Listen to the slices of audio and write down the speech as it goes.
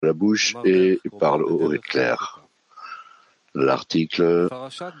la bouche et parle haut et clair. L'article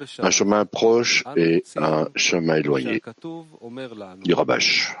un chemin proche et un chemin éloigné du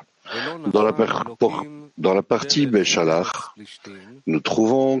Rabash. Dans la partie Béchalach, nous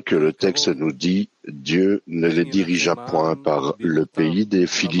trouvons que le texte nous dit « Dieu ne les dirigea point par le pays des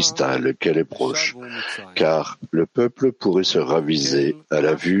Philistins, lequel est proche, car le peuple pourrait se raviser à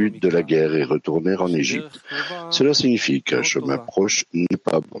la vue de la guerre et retourner en Égypte. » Cela signifie qu'un chemin proche n'est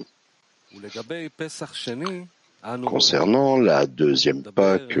pas bon. Concernant la deuxième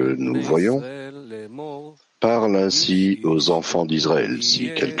Pâque que nous voyons, parle ainsi aux enfants d'Israël.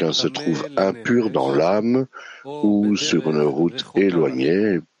 Si quelqu'un se trouve impur dans l'âme ou sur une route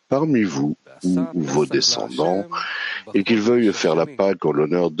éloignée parmi vous ou vos descendants, et qu'il veuille faire la Pâque en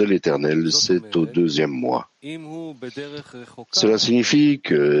l'honneur de l'Éternel, c'est au deuxième mois. Cela signifie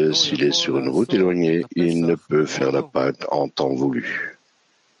que s'il est sur une route éloignée, il ne peut faire la Pâque en temps voulu.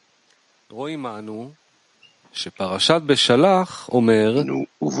 Nous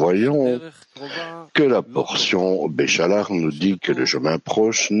voyons que la portion Béchalach nous dit que le chemin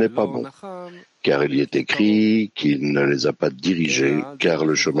proche n'est pas bon, car il y est écrit qu'il ne les a pas dirigés, car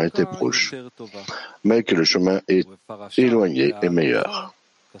le chemin était proche, mais que le chemin est éloigné est meilleur.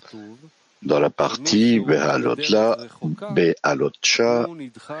 Dans la partie Behalotcha,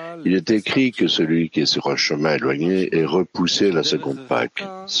 il est écrit que celui qui est sur un chemin éloigné est repoussé la seconde Pâque.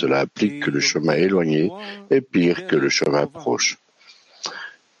 Cela implique que le chemin éloigné est pire que le chemin proche.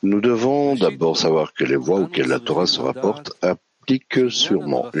 Nous devons d'abord savoir que les voies auxquelles la Torah se rapporte impliquent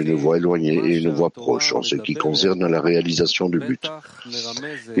sûrement une voie éloignée et une voie proche en ce qui concerne la réalisation du but.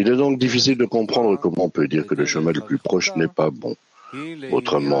 Il est donc difficile de comprendre comment on peut dire que le chemin le plus proche n'est pas bon.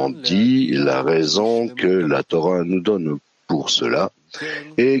 Autrement dit, la raison que la Torah nous donne pour cela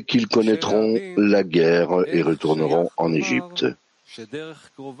est qu'ils connaîtront la guerre et retourneront en Égypte.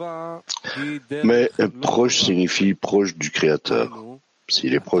 Mais proche signifie proche du Créateur.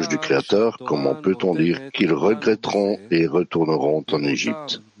 S'il est proche du Créateur, comment peut-on dire qu'ils regretteront et retourneront en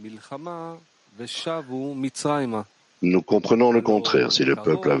Égypte? Nous comprenons le contraire. Si le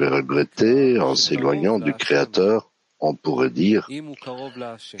peuple avait regretté en s'éloignant du Créateur, on pourrait dire,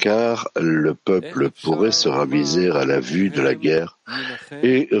 car le peuple pourrait se raviser à la vue de la guerre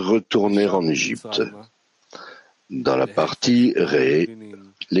et retourner en Égypte. Dans la partie Ré,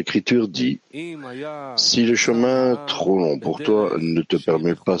 l'Écriture dit, si le chemin trop long pour toi ne te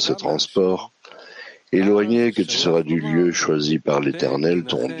permet pas ce transport, éloigné que tu seras du lieu choisi par l'Éternel,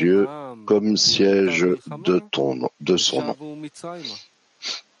 ton Dieu, comme siège de son nom.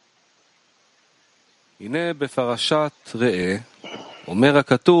 הנה בפרשת ראה, אומר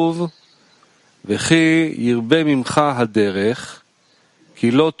הכתוב, וכי ירבה ממך הדרך,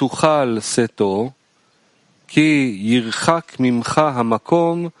 כי לא תוכל שאתו, כי ירחק ממך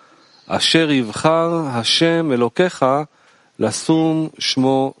המקום, אשר יבחר השם אלוקיך, לשום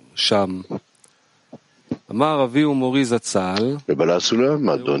שמו שם. אמר אבי ומורי זצ"ל, Le Bala Soulam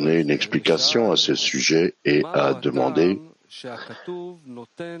a donné une explication à ce sujet et a demandé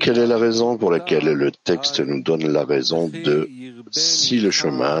quelle est la raison pour laquelle le texte nous donne la raison de « si le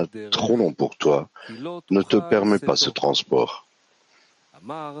chemin, trop long pour toi, ne te permet pas ce transport ».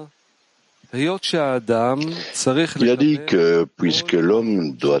 Il a dit que puisque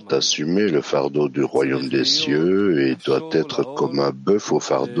l'homme doit assumer le fardeau du royaume des cieux et doit être comme un bœuf au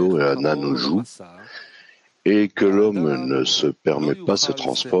fardeau et un âne au joug, et que l'homme ne se permet pas ce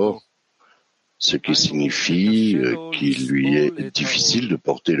transport, ce qui signifie qu'il lui est difficile de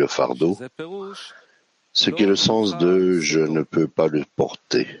porter le fardeau, ce qui est le sens de « je ne peux pas le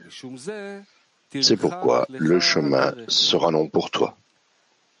porter ». C'est pourquoi le chemin sera long pour toi.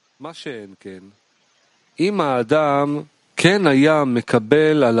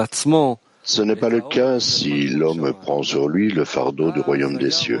 Ce n'est pas le cas si l'homme prend sur lui le fardeau du royaume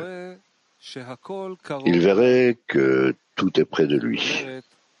des cieux. Il verrait que tout est près de lui.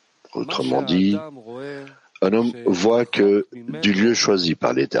 Autrement dit, un homme voit que du lieu choisi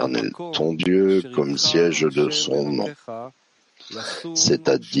par l'Éternel, ton Dieu, comme siège de son nom,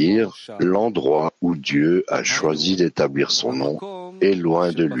 c'est-à-dire l'endroit où Dieu a choisi d'établir son nom, est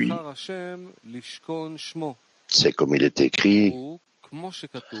loin de lui. C'est comme il est écrit,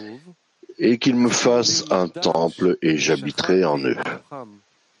 et qu'il me fasse un temple et j'habiterai en eux.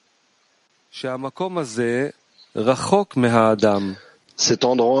 Cet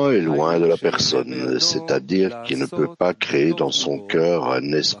endroit est loin de la personne, c'est-à-dire qu'il ne peut pas créer dans son cœur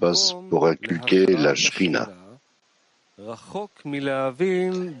un espace pour inculquer la Shrina.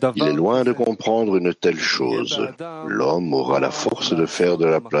 Il est loin de comprendre une telle chose. L'homme aura la force de faire de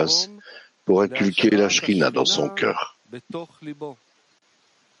la place pour inculquer la Shrina dans son cœur.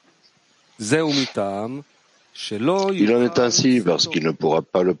 Il en est ainsi parce qu'il ne pourra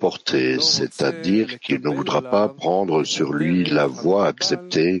pas le porter, c'est-à-dire qu'il ne voudra pas prendre sur lui la voie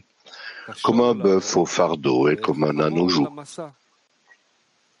acceptée comme un bœuf au fardeau et comme un âne au joug.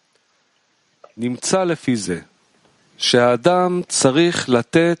 Il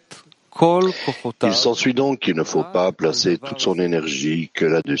s'ensuit donc qu'il ne faut pas placer toute son énergie que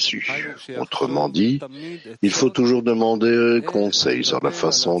là-dessus. Autrement dit, il faut toujours demander conseil sur la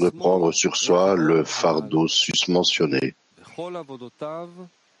façon de prendre sur soi le fardeau susmentionné.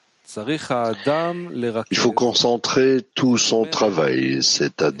 Il faut concentrer tout son travail,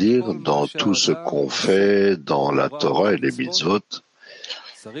 c'est-à-dire dans tout ce qu'on fait dans la Torah et les mitzvot.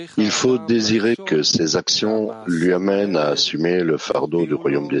 Il faut désirer que ces actions lui amènent à assumer le fardeau du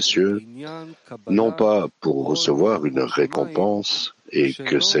royaume des cieux, non pas pour recevoir une récompense, et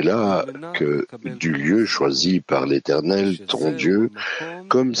que c'est là que du lieu choisi par l'Éternel, ton Dieu,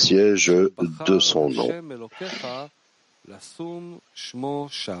 comme siège de son nom.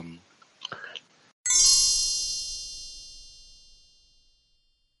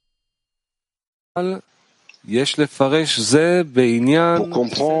 Pour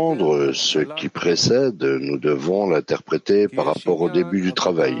comprendre ce qui précède, nous devons l'interpréter par rapport au début du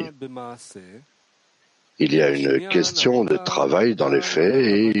travail. Il y a une question de travail dans les faits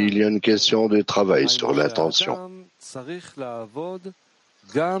et il y a une question de travail sur l'intention.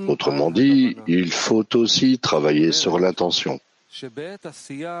 Autrement dit, il faut aussi travailler sur l'intention.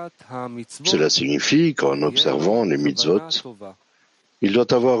 Cela signifie qu'en observant les mitzvot, il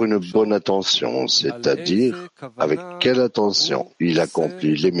doit avoir une bonne attention, c'est-à-dire avec quelle attention il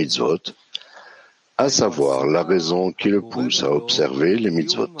accomplit les mitzvot, à savoir la raison qui le pousse à observer les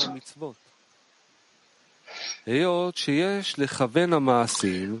mitzvot.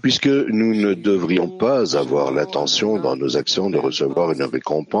 Puisque nous ne devrions pas avoir l'intention dans nos actions de recevoir une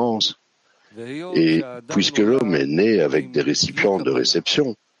récompense, et puisque l'homme est né avec des récipients de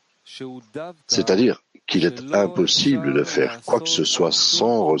réception, c'est-à-dire qu'il est impossible de faire quoi que ce soit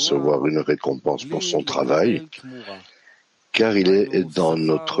sans recevoir une récompense pour son travail, car il est dans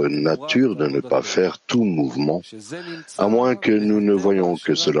notre nature de ne pas faire tout mouvement, à moins que nous ne voyions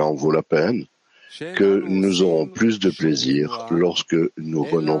que cela en vaut la peine, que nous aurons plus de plaisir lorsque nous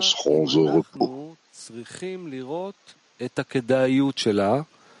renoncerons au repos.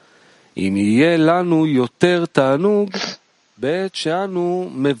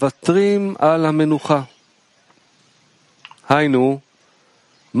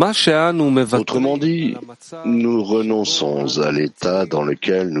 Autrement dit, nous renonçons à l'état dans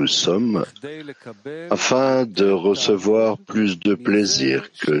lequel nous sommes afin de recevoir plus de plaisir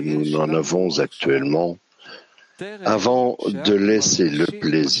que nous n'en avons actuellement, avant de laisser le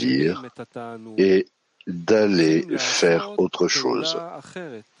plaisir et d'aller faire autre chose.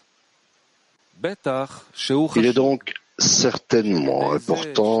 Il est donc certainement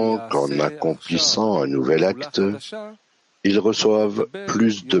important qu'en accomplissant un nouvel acte, ils reçoivent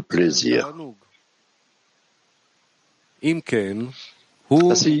plus de plaisir.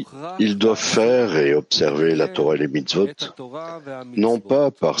 Ainsi, ils doivent faire et observer la Torah et les mitzvot, non pas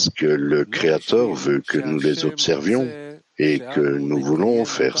parce que le Créateur veut que nous les observions et que nous voulons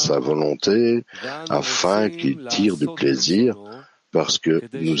faire sa volonté afin qu'il tire du plaisir parce que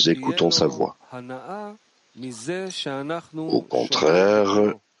nous écoutons sa voix. Au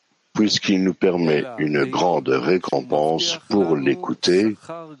contraire, puisqu'il nous permet une grande récompense pour l'écouter,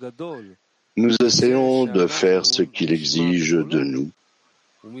 nous essayons de faire ce qu'il exige de nous,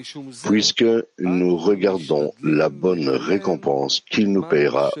 puisque nous regardons la bonne récompense qu'il nous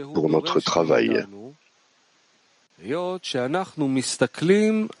paiera pour notre travail.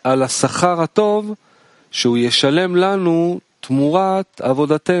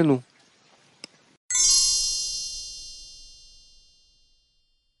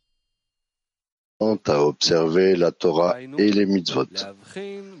 À observer la Torah et les mitzvot,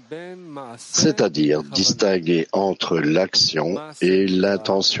 c'est-à-dire distinguer entre l'action et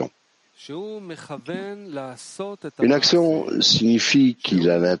l'intention. Une action signifie qu'il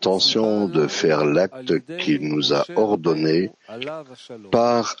a l'intention de faire l'acte qu'il nous a ordonné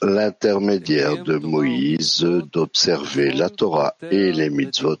par l'intermédiaire de Moïse d'observer la Torah et les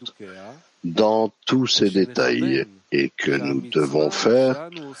mitzvot dans tous ses détails, et que nous devons faire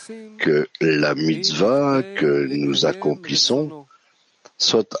que la mitzvah que nous accomplissons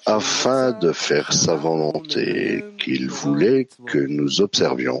soit afin de faire sa volonté, qu'il voulait que nous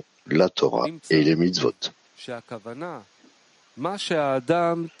observions la Torah et les mitzvot.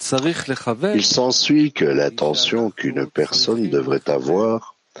 Il s'ensuit que l'intention qu'une personne devrait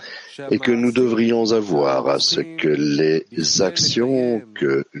avoir et que nous devrions avoir à ce que les actions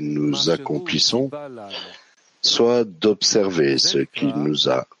que nous accomplissons soient d'observer ce qu'il nous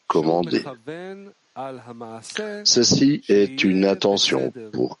a commandé. Ceci est une attention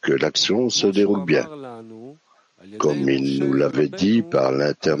pour que l'action se déroule bien, comme il nous l'avait dit par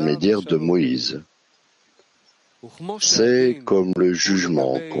l'intermédiaire de Moïse. C'est comme le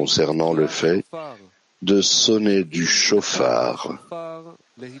jugement concernant le fait de sonner du chauffard,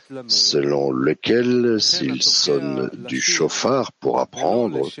 selon lequel s'il sonne du chauffard pour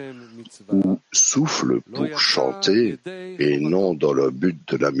apprendre ou souffle pour chanter et non dans le but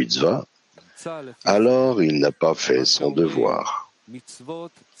de la mitzvah, alors il n'a pas fait son devoir.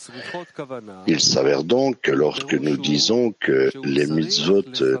 Il s'avère donc que lorsque nous disons que les mitzvot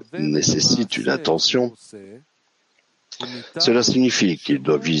nécessitent une attention, cela signifie qu'il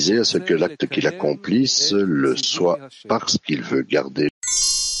doit viser à ce que l'acte qu'il accomplisse le soit parce qu'il veut garder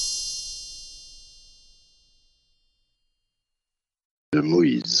de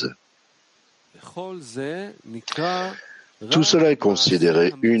Moïse. Tout cela est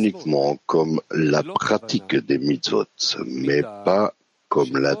considéré uniquement comme la pratique des mitzvot, mais pas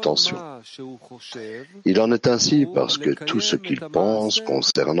comme l'intention. Il en est ainsi parce que tout ce qu'il pense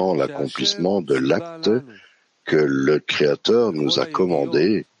concernant l'accomplissement de l'acte que le Créateur nous a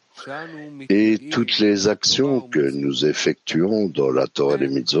commandé et toutes les actions que nous effectuons dans la Torah des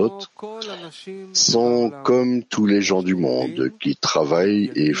mitzvot sont comme tous les gens du monde qui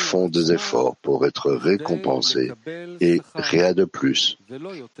travaillent et font des efforts pour être récompensés et rien de plus.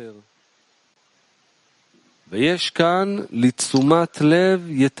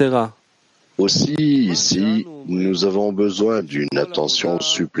 Aussi, ici, nous avons besoin d'une attention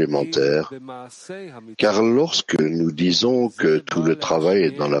supplémentaire, car lorsque nous disons que tout le travail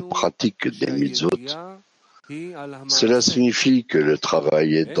est dans la pratique des mitzvot, cela signifie que le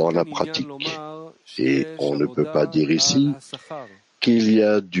travail est dans la pratique, et on ne peut pas dire ici qu'il y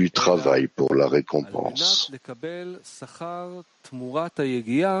a du travail pour la récompense.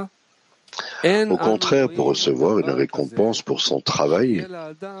 Au contraire, pour recevoir une récompense pour son travail,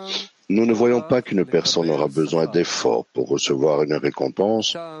 nous ne voyons pas qu'une personne aura besoin d'efforts pour recevoir une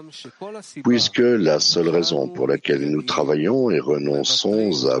récompense, puisque la seule raison pour laquelle nous travaillons et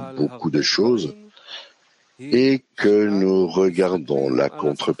renonçons à beaucoup de choses est que nous regardons la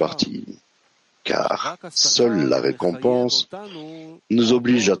contrepartie, car seule la récompense nous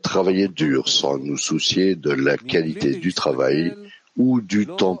oblige à travailler dur sans nous soucier de la qualité du travail ou du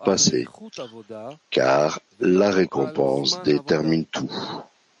temps passé, car la récompense détermine tout.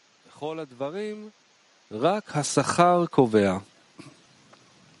 Il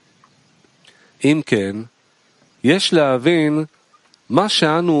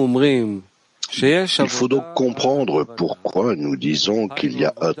faut donc comprendre pourquoi nous disons qu'il y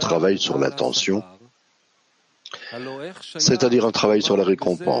a un travail sur l'intention, c'est-à-dire un travail sur la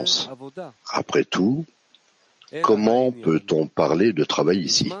récompense. Après tout, comment peut-on parler de travail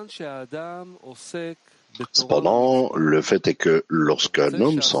ici? Cependant, le fait est que lorsqu'un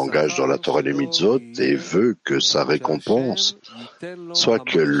homme s'engage dans la Torah des mitzvot et veut que sa récompense soit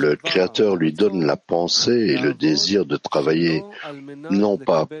que le Créateur lui donne la pensée et le désir de travailler, non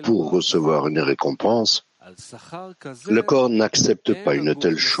pas pour recevoir une récompense, le corps n'accepte pas une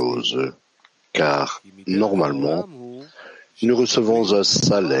telle chose, car normalement, nous recevons un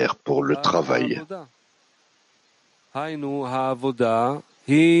salaire pour le travail.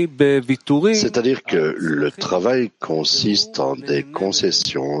 C'est-à-dire que le travail consiste en des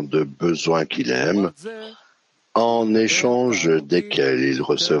concessions de besoins qu'il aime, en échange desquels il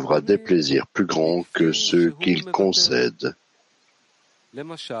recevra des plaisirs plus grands que ceux qu'il concède.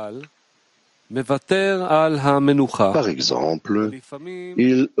 Par exemple,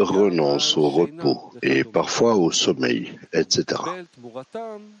 il renonce au repos et parfois au sommeil, etc.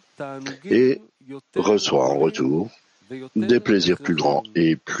 et reçoit en retour des plaisirs plus grands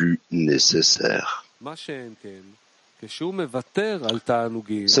et plus nécessaires.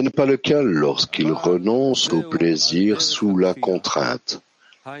 Ce n'est pas le cas lorsqu'il renonce au plaisir sous la contrainte,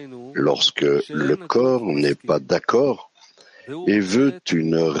 lorsque le corps n'est pas d'accord et veut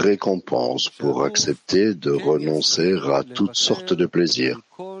une récompense pour accepter de renoncer à toutes sortes de plaisirs.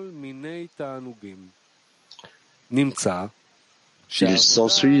 Il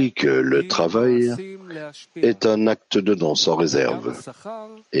s'ensuit que le travail est un acte de don sans réserve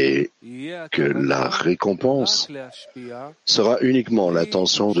et que la récompense sera uniquement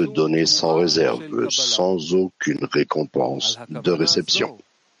l'intention de donner sans réserve, sans aucune récompense de réception.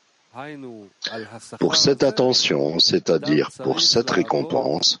 Pour cette attention, c'est-à-dire pour cette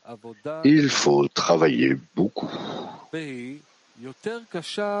récompense, il faut travailler beaucoup.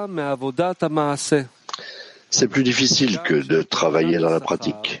 C'est plus difficile que de travailler dans la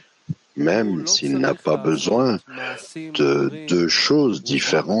pratique, même s'il n'a pas besoin de deux choses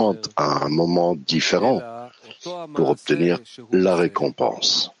différentes à un moment différent pour obtenir la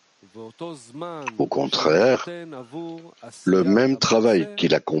récompense. Au contraire, le même travail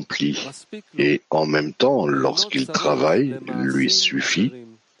qu'il accomplit et en même temps lorsqu'il travaille lui suffit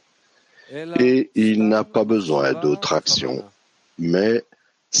et il n'a pas besoin d'autre action, mais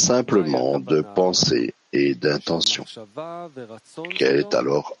simplement de pensée et d'intention. Quelle est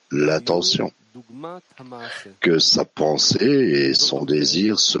alors l'intention? Que sa pensée et son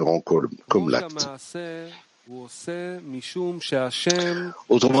désir seront comme l'acte.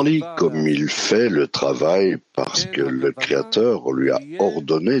 Autrement dit, comme il fait le travail parce que le Créateur lui a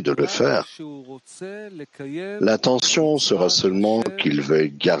ordonné de le faire, l'intention sera seulement qu'il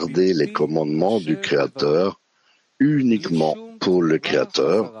veuille garder les commandements du Créateur uniquement pour le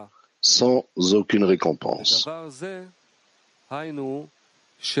Créateur, sans aucune récompense. Le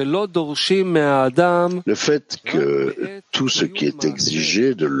fait que tout ce qui est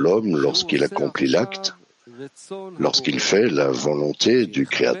exigé de l'homme lorsqu'il accomplit l'acte, lorsqu'il fait la volonté du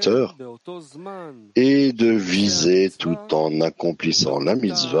Créateur, est de viser tout en accomplissant la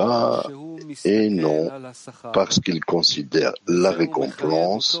mitzvah et non parce qu'il considère la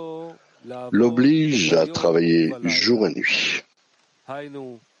récompense, l'oblige à travailler jour et nuit.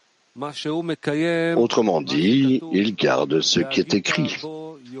 Autrement dit, il garde ce qui est écrit,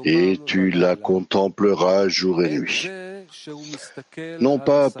 et tu la contempleras jour et nuit. Non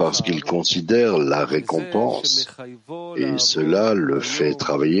pas parce qu'il considère la récompense, et cela le fait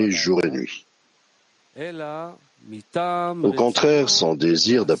travailler jour et nuit. Au contraire, son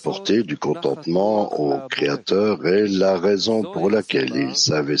désir d'apporter du contentement au Créateur est la raison pour laquelle il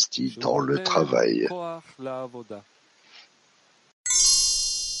s'investit dans le travail.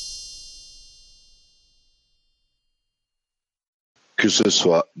 Que ce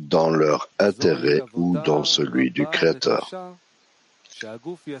soit dans leur intérêt ou dans celui du Créateur.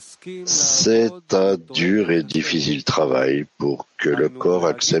 C'est un dur et difficile travail pour que le corps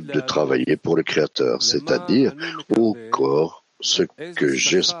accepte de travailler pour le Créateur, c'est-à-dire au corps ce que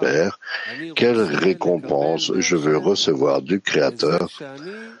j'espère, quelle récompense je veux recevoir du Créateur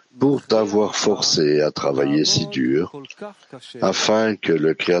pour t'avoir forcé à travailler si dur, afin que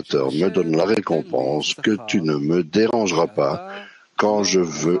le Créateur me donne la récompense, que tu ne me dérangeras pas quand je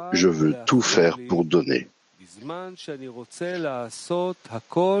veux tout faire pour donner.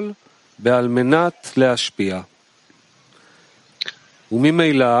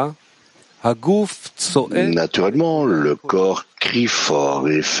 Naturellement, le corps crie fort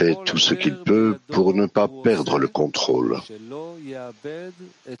et fait tout ce qu'il peut pour ne pas perdre le contrôle.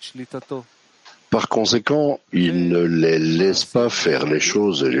 Par conséquent, il ne les laisse pas faire les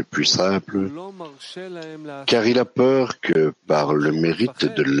choses les plus simples, car il a peur que par le mérite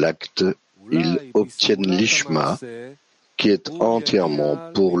de l'acte, ils obtiennent l'ishma, qui est entièrement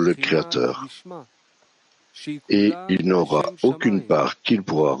pour le Créateur. Et il n'aura aucune part qu'il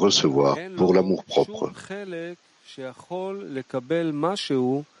pourra recevoir pour l'amour-propre.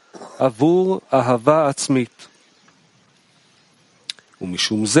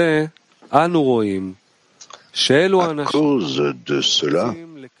 À cause de cela,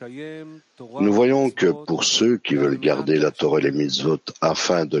 nous voyons que pour ceux qui veulent garder la Torah et les mitzvot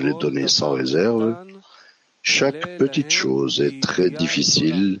afin de les donner sans réserve, chaque petite chose est très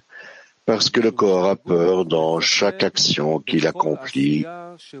difficile parce que le corps a peur dans chaque action qu'il accomplit,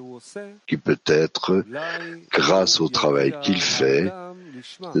 qui peut être, grâce au travail qu'il fait,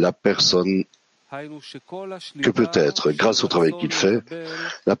 la personne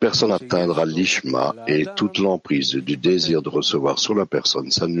atteindra l'ishma et toute l'emprise du désir de recevoir sur la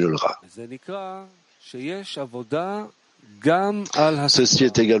personne s'annulera. Ceci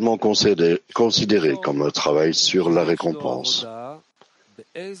est également considéré comme un travail sur la récompense.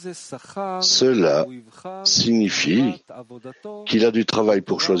 Cela signifie qu'il a du travail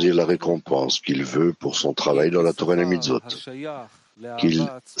pour choisir la récompense qu'il veut pour son travail dans la Torah et les mitzvot. Qu'il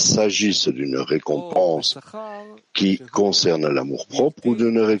s'agisse d'une récompense qui concerne l'amour-propre ou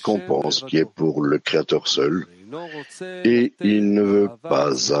d'une récompense qui est pour le Créateur seul, et il ne veut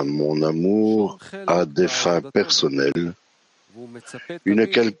pas à mon amour à des fins personnelles une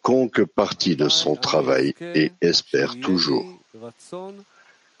quelconque partie de son travail et espère toujours.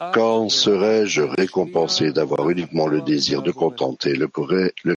 Quand serais-je récompensé d'avoir uniquement le désir de contenter le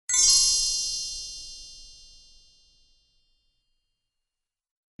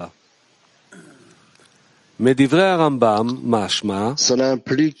Cela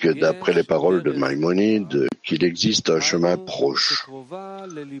implique, d'après les paroles de Maïmonide, qu'il existe un chemin proche,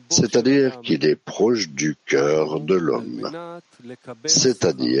 c'est-à-dire qu'il est proche du cœur de l'homme,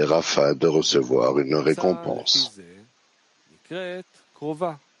 c'est-à-dire afin de recevoir une récompense.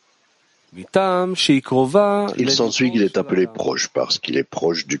 Il s'ensuit qu'il est appelé proche parce qu'il est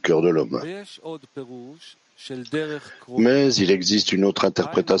proche du cœur de l'homme. Mais il existe une autre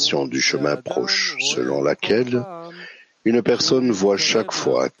interprétation du chemin proche, selon laquelle une personne voit chaque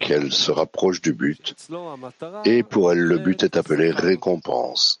fois qu'elle se rapproche du but, et pour elle le but est appelé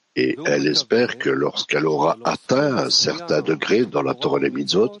récompense, et elle espère que lorsqu'elle aura atteint un certain degré dans la Torah et les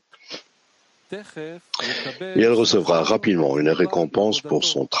mitzvot, et elle recevra rapidement une récompense pour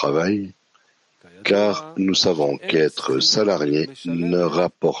son travail, car nous savons qu'être salarié ne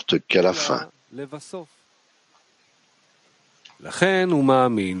rapporte qu'à la fin.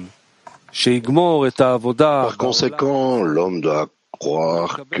 Par conséquent, l'homme doit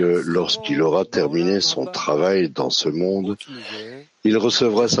croire que lorsqu'il aura terminé son travail dans ce monde, il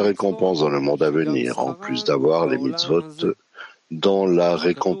recevra sa récompense dans le monde à venir, en plus d'avoir les mitzvot dont la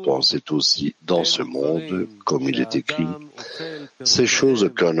récompense est aussi dans ce monde, comme il est écrit. Ces choses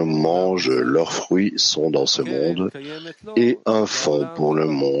qu'un homme mange, leurs fruits sont dans ce monde, et un fonds pour le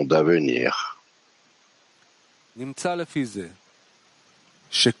monde à venir.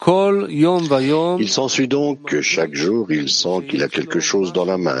 Il s'ensuit donc que chaque jour il sent qu'il a quelque chose dans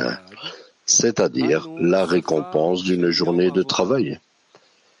la main, c'est-à-dire la récompense d'une journée de travail.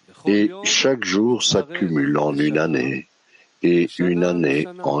 Et chaque jour s'accumule en une année, et une année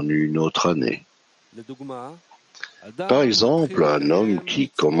en une autre année. Par exemple, un homme qui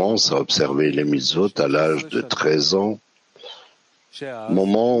commence à observer les mitzvot à l'âge de 13 ans,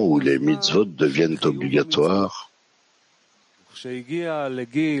 moment où les mitzvot deviennent obligatoires,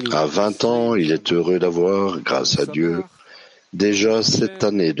 à 20 ans, il est heureux d'avoir, grâce à Dieu, déjà 7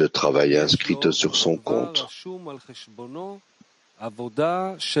 années de travail inscrites sur son compte. À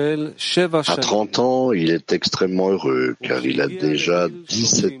 30 ans, il est extrêmement heureux car il a déjà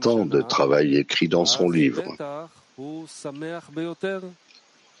 17 ans de travail écrit dans son livre.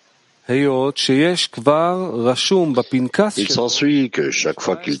 Il s'ensuit que chaque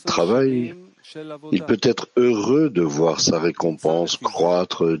fois qu'il travaille, il peut être heureux de voir sa récompense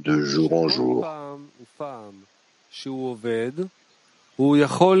croître de jour en jour.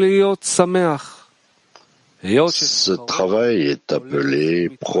 Ce travail est appelé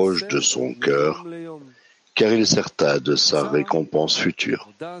proche de son cœur, car il est certain de sa récompense future.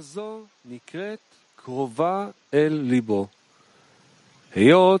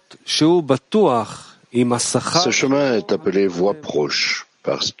 Ce chemin est appelé voie proche,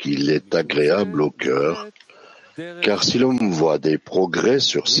 parce qu'il est agréable au cœur, car si l'homme voit des progrès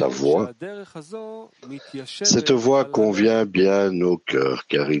sur sa voie, cette voie convient bien au cœur,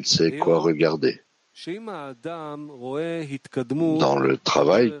 car il sait quoi regarder. Dans le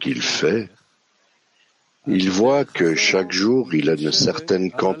travail qu'il fait, il voit que chaque jour il a une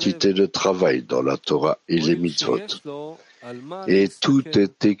certaine quantité de travail dans la Torah et les mitzvot. Et tout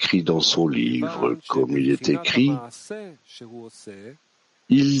est écrit dans son livre, comme il est écrit.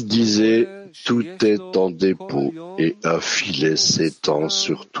 Il disait, tout est en dépôt et un filet s'étend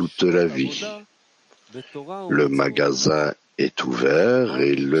sur toute la vie. Le magasin est ouvert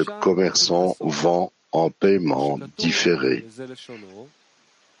et le commerçant vend en paiement différé.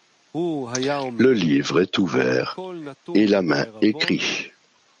 Le livre est ouvert et la main écrit.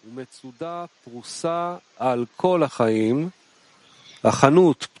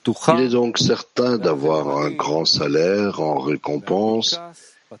 Il est donc certain d'avoir un grand salaire en récompense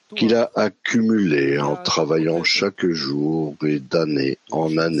qu'il a accumulé en travaillant chaque jour et d'année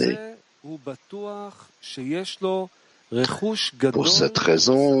en année. Pour cette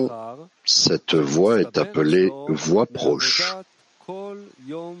raison, cette voie est appelée voie proche.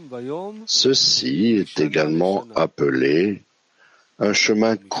 Ceci est également appelé un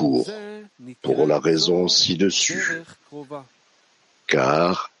chemin court, pour la raison ci-dessus,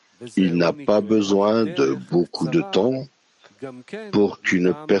 car il n'a pas besoin de beaucoup de temps pour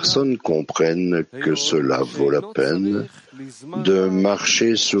qu'une personne comprenne que cela vaut la peine de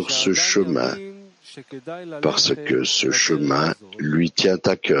marcher sur ce chemin, parce que ce chemin lui tient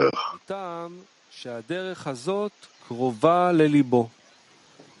à cœur.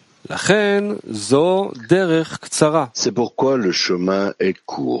 C'est pourquoi le chemin est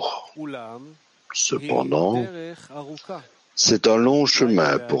court. Cependant, c'est un long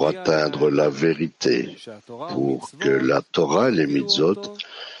chemin pour atteindre la vérité, pour que la Torah et les mitzvot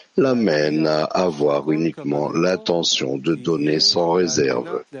l'amènent à avoir uniquement l'intention de donner sans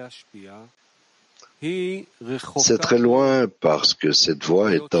réserve. C'est très loin parce que cette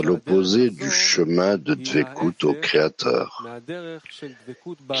voie est à l'opposé du chemin de Dvekut au Créateur,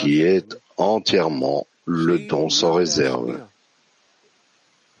 qui est entièrement le don sans réserve.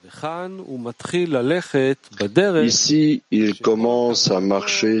 Ici, il commence à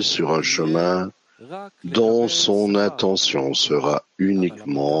marcher sur un chemin dont son intention sera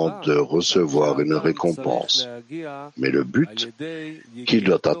uniquement de recevoir une récompense. Mais le but qu'il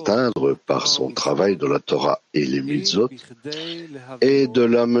doit atteindre par son travail dans la Torah et les mitzvot est de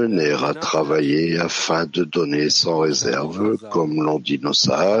l'amener à travailler afin de donner sans réserve, comme l'ont dit nos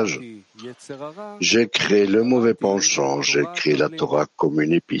sages. J'ai créé le mauvais penchant, j'ai créé la Torah comme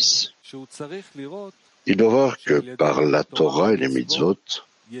une épice. Il doit voir que par la Torah et les mitzvot,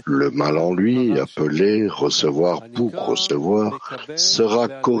 le mal en lui, appelé recevoir pour recevoir, sera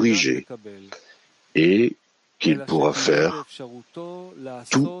corrigé et qu'il pourra faire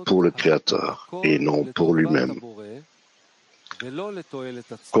tout pour le Créateur et non pour lui-même.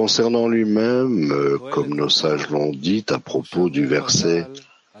 Concernant lui-même, comme nos sages l'ont dit à propos du verset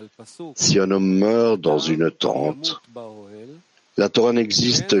 « Si un homme meurt dans une tente, la Torah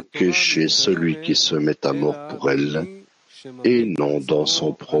n'existe que chez celui qui se met à mort pour elle, et non dans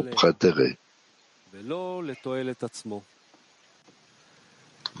son propre intérêt. »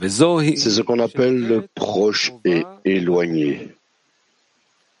 C'est ce qu'on appelle le proche et éloigné.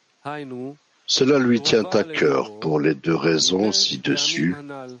 Cela lui tient à cœur pour les deux raisons ci-dessus,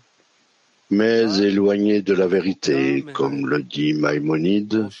 mais éloigné de la vérité, comme le dit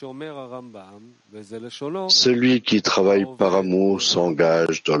Maïmonide. Celui qui travaille par amour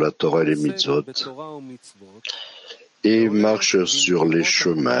s'engage dans la Torah et les mitzvot et marche sur les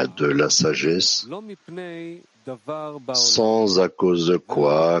chemins de la sagesse, sans à cause de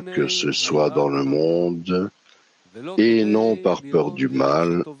quoi que ce soit dans le monde, et non par peur du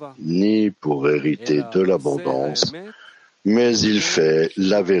mal, ni pour hériter de l'abondance, mais il fait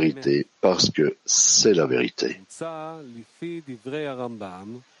la vérité parce que c'est la vérité.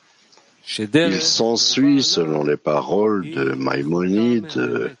 Il s'ensuit, selon les paroles de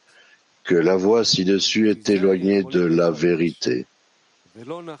Maïmonide, que la voie ci-dessus est éloignée de la vérité.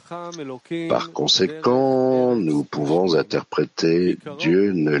 Par conséquent, nous pouvons interpréter «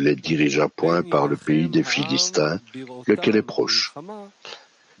 Dieu ne les dirigea point par le pays des Philistins, lequel est proche ».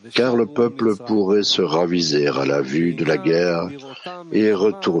 Car le peuple pourrait se raviser à la vue de la guerre et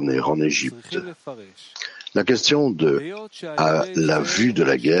retourner en Égypte. La question de « à la vue de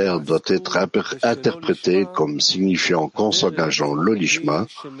la guerre » doit être interprétée comme signifiant qu'en s'engageant l'olishma,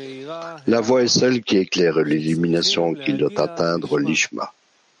 la voie est celle qui éclaire l'illumination qu'il doit atteindre l'ishma.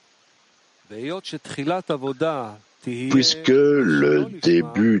 Puisque le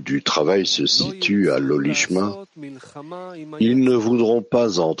début du travail se situe à l'olishma, ils ne voudront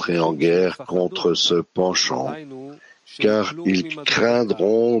pas entrer en guerre contre ce penchant, car ils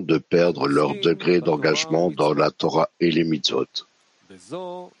craindront de perdre leur degré d'engagement dans la Torah et les mitzvot.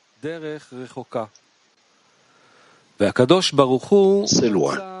 C'est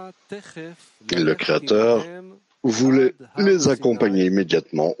loin. Le Créateur voulait les accompagner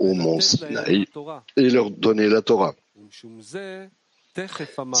immédiatement au mont Sinaï et leur donner la Torah.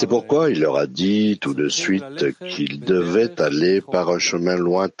 C'est pourquoi il leur a dit tout de suite qu'ils devaient aller par un chemin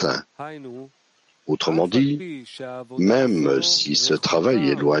lointain. Autrement dit, même si ce travail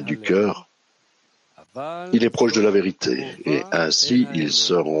est loin du cœur, il est proche de la vérité, et ainsi ils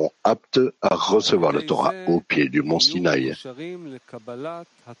seront aptes à recevoir la Torah au pied du mont Sinaï.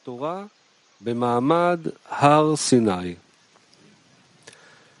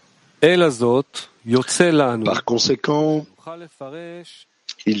 Par conséquent,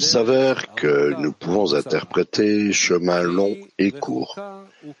 il s'avère que nous pouvons interpréter chemin long et court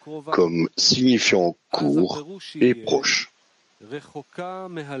comme signifiant court et proche.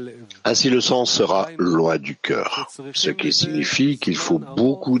 Ainsi le sens sera loin du cœur, ce qui signifie qu'il faut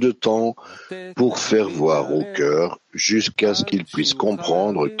beaucoup de temps pour faire voir au cœur jusqu'à ce qu'il puisse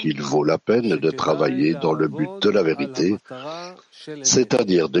comprendre qu'il vaut la peine de travailler dans le but de la vérité,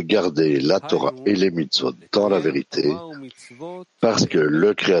 c'est-à-dire de garder la Torah et les mitzvot dans la vérité, parce que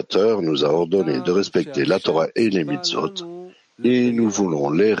le Créateur nous a ordonné de respecter la Torah et les mitzvot, et nous voulons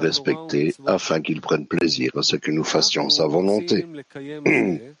les respecter afin qu'ils prennent plaisir à ce que nous fassions sa volonté.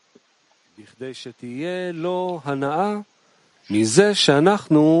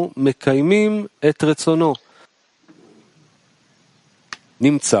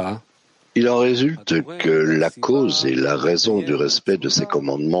 Il en résulte que la cause et la raison du respect de ces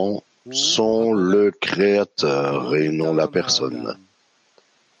commandements sont le Créateur et non la personne.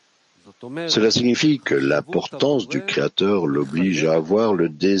 Cela signifie que l'importance du Créateur l'oblige à avoir le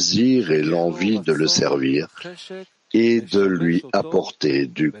désir et l'envie de le servir et de lui apporter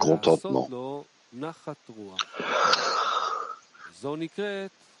du contentement.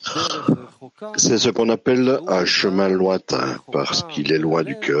 C'est ce qu'on appelle un chemin lointain, parce qu'il est loin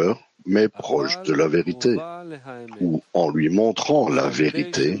du cœur, mais proche de la vérité, ou en lui montrant la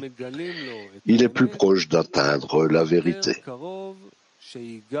vérité, il est plus proche d'atteindre la vérité.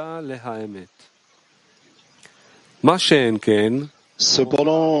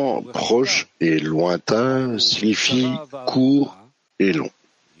 Cependant, proche et lointain signifie court et long.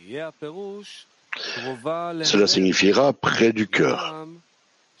 Cela signifiera près du cœur,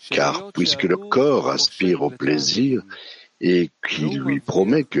 car puisque le corps aspire au plaisir et qu'il lui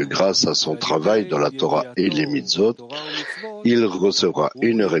promet que grâce à son travail dans la Torah et les mitzvot, il recevra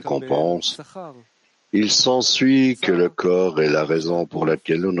une récompense, il s'ensuit que le corps est la raison pour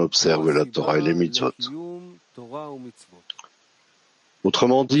laquelle on observe la Torah et les mitzvot.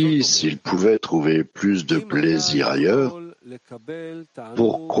 Autrement dit, s'il pouvait trouver plus de plaisir ailleurs,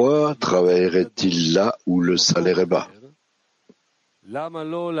 pourquoi travaillerait-il là où le salaire est bas?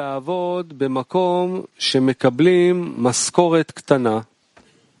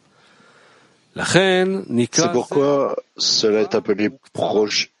 C'est pourquoi cela est appelé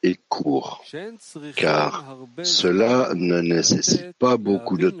proche et court, car cela ne nécessite pas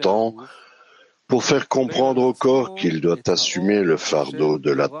beaucoup de temps pour faire comprendre au corps qu'il doit assumer le fardeau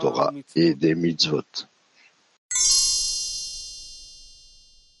de la Torah et des mitzvot.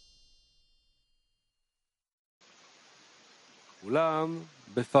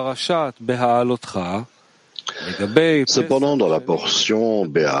 Cependant, dans la portion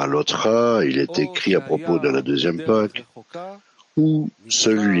Be'alotra, il est écrit à propos de la deuxième Pâque, où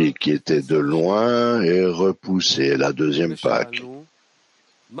celui qui était de loin est repoussé la deuxième Pâque.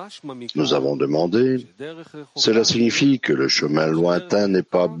 Nous avons demandé, cela signifie que le chemin lointain n'est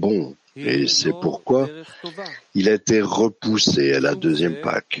pas bon, et c'est pourquoi il a été repoussé à la deuxième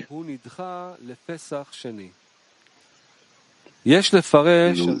Pâque.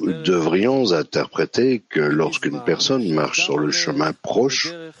 Nous devrions interpréter que lorsqu'une personne marche sur le chemin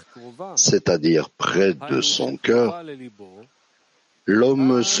proche, c'est-à-dire près de son cœur,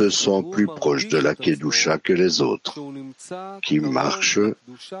 l'homme se sent plus proche de la Kedusha que les autres, qui marchent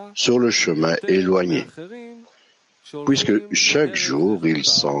sur le chemin éloigné, puisque chaque jour il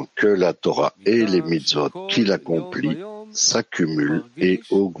sent que la Torah et les mitzvot qu'il accomplit s'accumulent et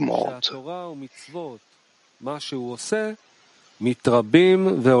augmentent.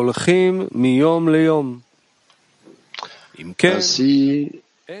 Ainsi,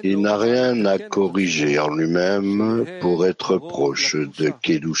 il n'a rien à corriger en lui-même pour être proche de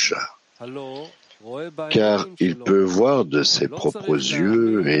Kedusha, car il peut voir de ses propres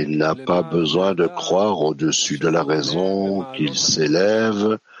yeux et n'a pas besoin de croire au-dessus de la raison qu'il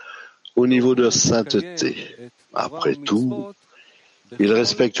s'élève au niveau de sainteté. Après tout, il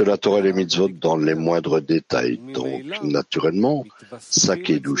respecte la Torah et les mitzvot dans les moindres détails, donc naturellement, sa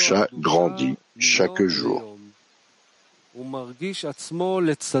Kedusha grandit chaque jour. Il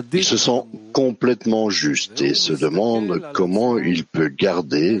se sent complètement juste et se demande comment il peut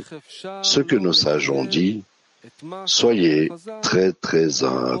garder ce que nos sages ont dit, soyez très très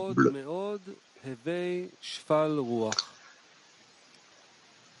humbles.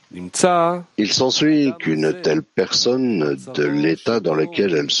 Il s'ensuit qu'une telle personne, de l'état dans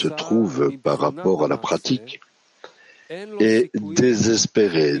lequel elle se trouve par rapport à la pratique, est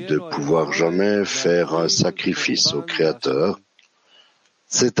désespérée de pouvoir jamais faire un sacrifice au Créateur,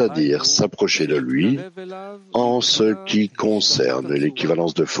 c'est-à-dire s'approcher de lui en ce qui concerne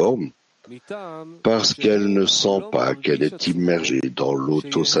l'équivalence de forme, parce qu'elle ne sent pas qu'elle est immergée dans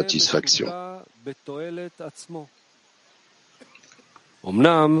l'autosatisfaction.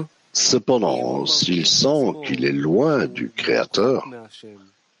 Cependant, s'il sent qu'il est loin du Créateur,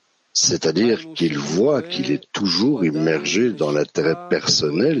 c'est-à-dire qu'il voit qu'il est toujours immergé dans l'intérêt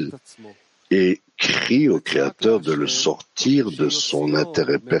personnel et crie au Créateur de le sortir de son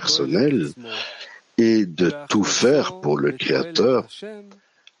intérêt personnel et de tout faire pour le Créateur,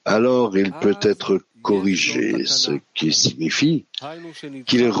 alors il peut être corrigé, ce qui signifie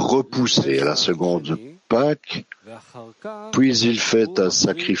qu'il est repoussé à la seconde Pâque, puis il fait un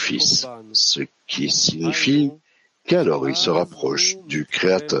sacrifice, ce qui signifie qu'alors il se rapproche du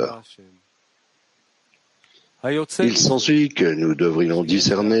Créateur. Il s'ensuit que nous devrions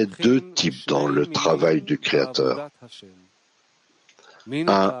discerner deux types dans le travail du Créateur.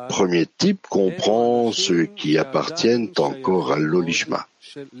 Un premier type comprend ceux qui appartiennent encore à l'Olishma.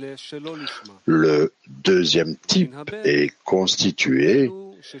 Le deuxième type est constitué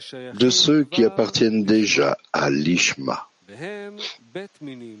de ceux qui appartiennent déjà à l'Ishma.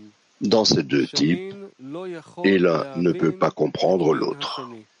 Dans ces deux types, et l'un ne peut pas comprendre l'autre.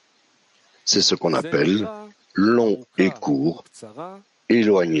 C'est ce qu'on appelle long et court,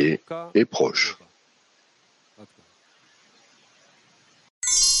 éloigné et proche.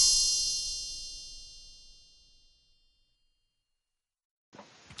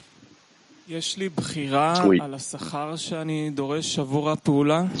 Oui.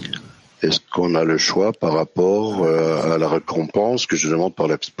 Est-ce qu'on a le choix par rapport à la récompense que je demande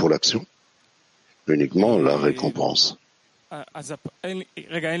pour l'action? Uniquement la récompense. Alors,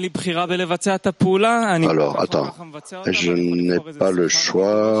 attends, je n'ai pas le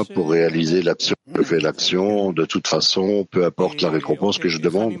choix pour réaliser l'action. Je fais l'action, de toute façon, peu importe la récompense que je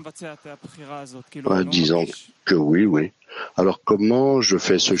demande. Disons que oui. Alors, comment je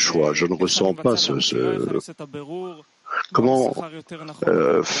fais ce choix? Je ne ressens pas Comment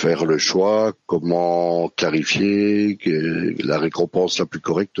faire le choix? Comment clarifier la récompense la plus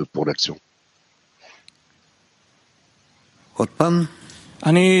correcte pour l'action? Répète.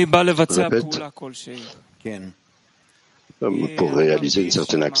 Pour réaliser une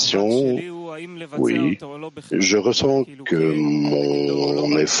certaine action, oui, je ressens que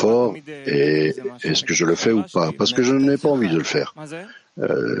mon effort est-ce que je le fais ou pas? Parce que je n'ai pas envie de le faire.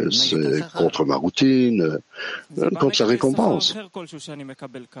 C'est contre ma routine, contre la récompense.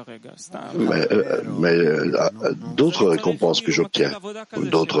 Mais d'autres récompenses que j'obtiens.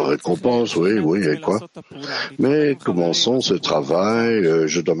 D'autres récompenses, oui, et quoi? Mais commençons ce travail,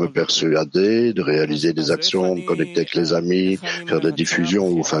 je dois me persuader de réaliser des actions, me connecter avec les amis, faire des diffusions,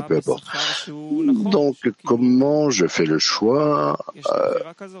 ou enfin peu importe. Donc, comment je fais le choix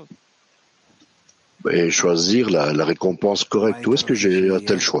et choisir la récompense correcte? Où est-ce que j'ai un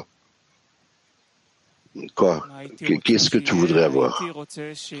tel choix? Quoi? Qu'est-ce que tu voudrais avoir?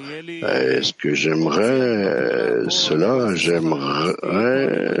 Est-ce que j'aimerais cela?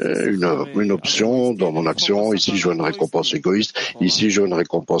 J'aimerais une option dans mon action. Ici, je veux une récompense égoïste. Ici, je veux une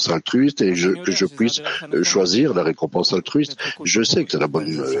récompense altruiste et que je puisse choisir la récompense altruiste. Je sais que c'est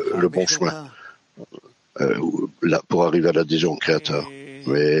le bon chemin pour arriver à l'adhésion au Créateur.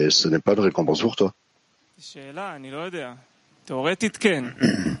 Mais ce n'est pas de récompense pour toi.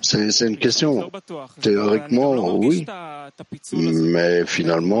 C'est une question. Théoriquement, oui. Mais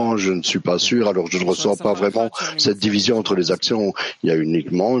finalement, je ne suis pas sûr. Alors, je ne ressens pas vraiment cette division entre les actions. Il y a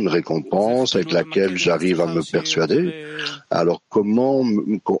uniquement une récompense avec laquelle j'arrive à me persuader. Alors, comment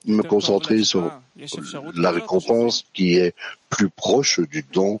me concentrer sur la récompense qui est plus proche du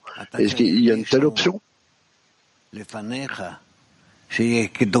don? Est-ce qu'il y a une telle option?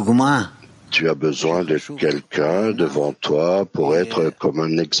 Tu as besoin de quelqu'un devant toi pour être comme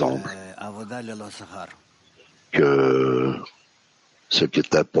un exemple. Que ce qui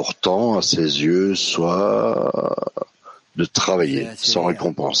est important à ses yeux soit de travailler sans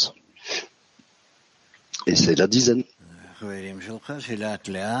récompense. Et c'est la dizaine.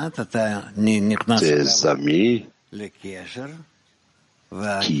 Tes amis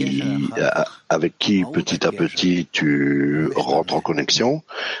avec qui petit à petit tu rentres en connexion,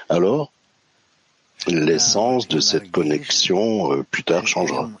 alors l'essence de cette connexion plus tard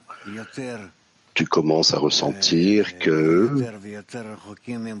changera. Tu commences à ressentir que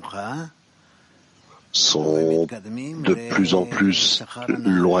sont de plus en plus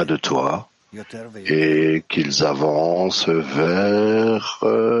loin de toi et qu'ils avancent vers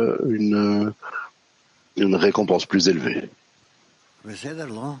une récompense plus élevée.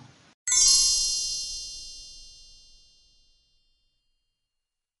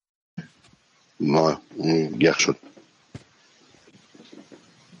 Gershon.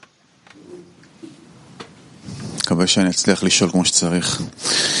 J'espère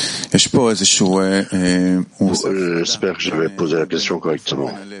que je vais poser la question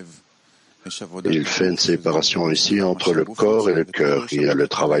correctement. Il fait une séparation ici entre le corps et le cœur. Il y a le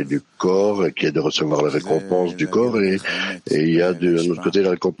travail du corps qui est de recevoir la récompense du corps et il y a de l'autre côté la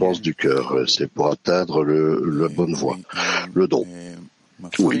récompense du cœur. C'est pour atteindre la bonne voie, le don.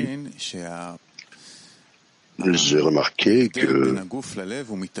 Oui. J'ai remarqué que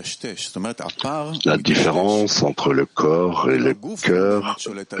la différence entre le corps et le cœur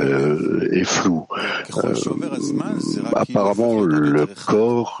est floue. Apparemment, le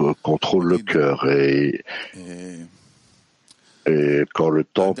corps contrôle le cœur et quand le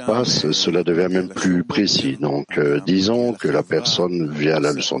temps passe, cela devient même plus précis. Donc, disons que la personne vient à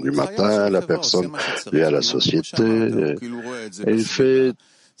la leçon du matin, la personne vient à la société, elle fait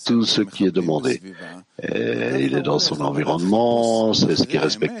tout ce qui est demandé. Et il est dans son environnement, c'est ce qui est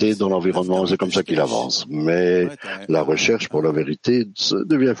respecté dans l'environnement, c'est comme ça qu'il avance. Mais la recherche pour la vérité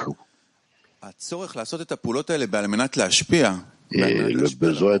devient floue. Et le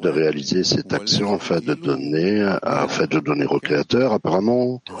besoin de réaliser cette action afin de donner au Créateur,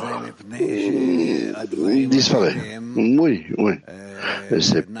 apparemment, disparaît. Oui. Et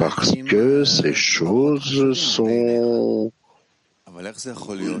c'est parce que ces choses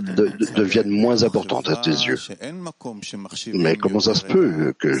deviennent moins importantes à tes yeux. Mais comment ça se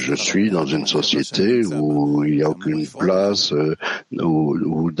peut que je suis dans une société où il n'y a aucune place,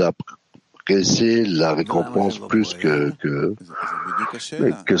 où d'apprécier la récompense plus que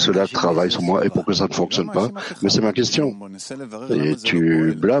cela travaille sur moi, et pourquoi ça ne fonctionne pas? Mais c'est ma question. Et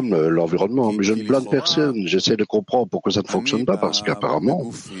tu blâmes l'environnement, mais je ne blâme personne. J'essaie de comprendre pourquoi ça ne fonctionne pas, parce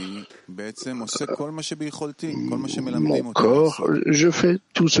qu'apparemment, mon corps, je fais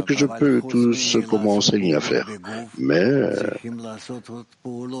tout ce que je peux, tout ce qu'on m'a enseigné à faire.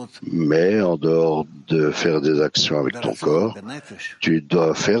 Mais en dehors de faire des actions avec ton corps, tu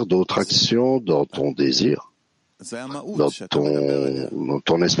dois faire d'autres actions dans ton désir, dans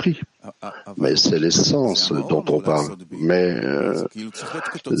ton esprit. Mais c'est l'essence dont on parle. Mais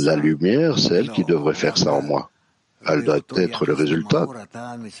la lumière, c'est elle qui devrait faire ça en moi. Elle doit être le résultat.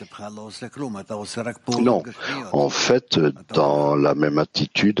 Non. En fait, dans la même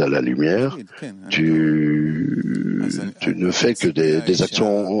attitude à la lumière, tu ne fais que des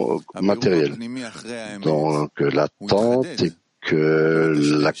actions matérielles. Donc, l'attente est que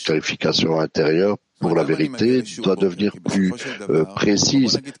la clarification intérieure pour la vérité doit devenir plus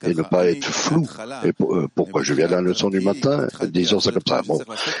précise et ne pas être floue. Et pourquoi je viens à la leçon du matin? Disons ça comme ça. Bon,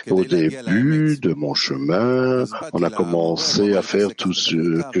 au début de mon chemin, on a commencé à faire tout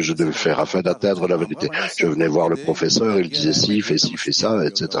ce que je devais faire afin d'atteindre la vérité. Je venais voir le professeur, il disait ci, fais ça,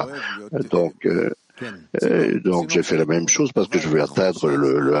 etc. Donc j'ai fait la même chose parce que je veux atteindre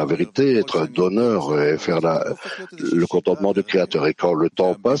la vérité, être donneur et faire le contentement du Créateur. Et quand le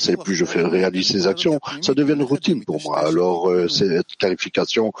temps passe et plus je réalise ces actions, ça devient une routine pour moi. Alors cette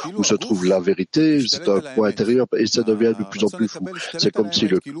clarification où se trouve la vérité, c'est un point intérieur et ça devient de plus en plus fou. C'est comme si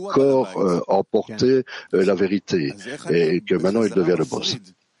le corps emportait la vérité et que maintenant il devient le boss.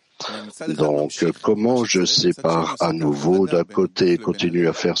 Donc, comment je sépare à nouveau d'un côté, continue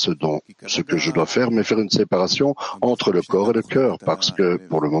à faire ce que je dois faire, mais faire une séparation entre le corps et le cœur, parce que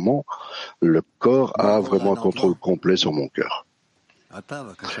pour le moment, le corps a vraiment un contrôle complet sur mon cœur.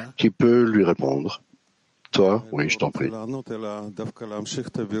 Qui peut lui répondre? Toi? Oui, je t'en prie.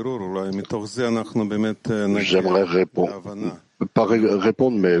 J'aimerais répondre,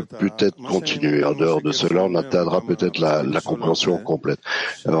 mais peut-être continuer. En dehors de cela, on atteindra peut-être la compréhension complète.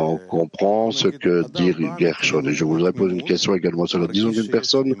 On comprend ce que dit Gershon. Et je voudrais poser une question également sur cela. Disons qu'une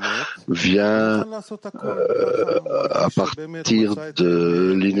personne vient à partir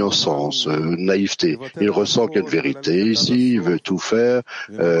de l'innocence, naïveté. Il ressent qu'il y a une vérité ici, il veut tout faire,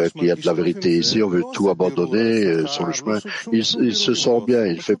 qu'il y a de la vérité ici, on veut tout abandonner sur le chemin. Il se sent bien,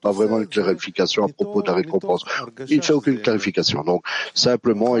 il ne fait pas vraiment une clarification à propos de la récompense. Il ne fait aucune clarification. Donc,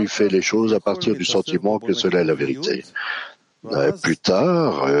 simplement, il fait les choses à partir du sentiment que cela est la vérité. Plus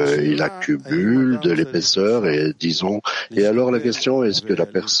tard, il accumule de l'épaisseur et alors la question, est-ce que la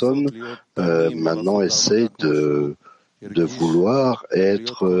personne maintenant essaie de vouloir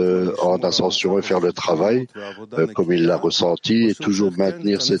être en ascension et faire le travail comme il l'a ressenti et toujours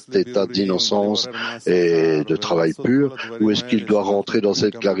maintenir cet état d'innocence et de travail pur, ou est-ce qu'il doit rentrer dans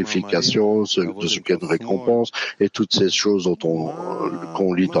cette clarification de ce qu'est une récompense et toutes ces choses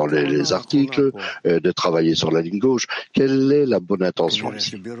qu'on lit dans les articles, de travailler sur la ligne gauche? Quelle est la bonne intention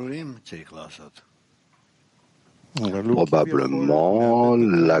ici? Probablement,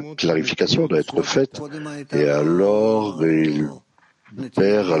 la clarification doit être faite et alors il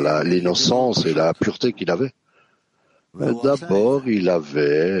perd l'innocence et la pureté qu'il avait. D'abord, il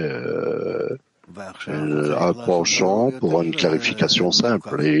avait un penchant pour une clarification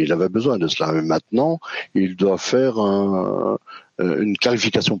simple et il avait besoin de cela. Mais maintenant, il doit faire une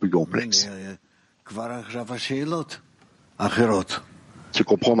clarification plus complexe. Tu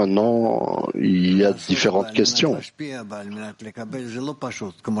comprends maintenant, il y a différentes questions.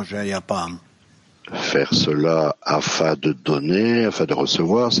 Faire cela afin de donner, afin de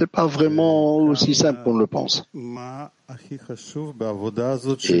recevoir, c'est pas vraiment aussi simple qu'on le pense.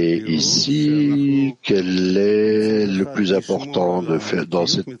 Et ici, quel est le plus important de faire dans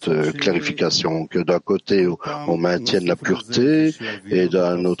cette clarification? Que d'un côté, on maintienne la pureté et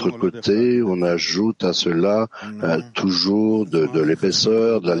d'un autre côté, on ajoute à cela toujours de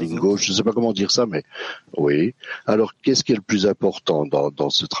l'épaisseur, de la ligne gauche. Je ne sais pas comment dire ça, mais oui. Alors, qu'est-ce qui est le plus important dans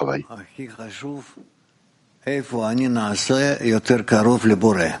ce travail?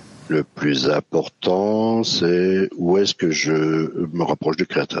 Le plus important, c'est où est-ce que je me rapproche du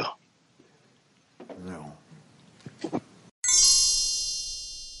Créateur.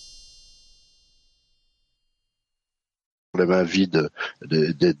 Les mains vides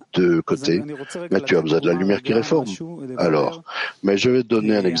des deux côtés, mais tu as besoin de la lumière qui réforme. Alors, mais je vais te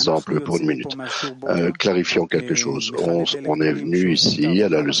donner un exemple pour une minute. Clarifions quelque chose. On est venu ici à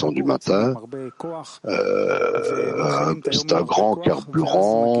la leçon du matin. C'est un grand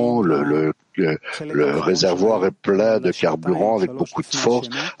carburant. Le réservoir est plein de carburant avec beaucoup de force.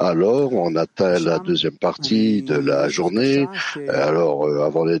 Alors, on atteint la deuxième partie de la journée. Alors,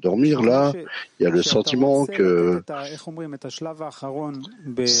 avant de dormir, là, il y a le sentiment que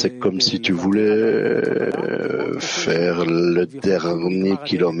c'est comme si tu voulais faire le dernier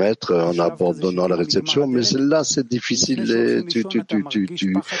kilomètre en abandonnant la réception, mais là, c'est difficile. Et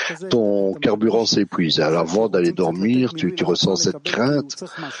ton carburant s'épuise. Alors, avant d'aller dormir, tu ressens cette crainte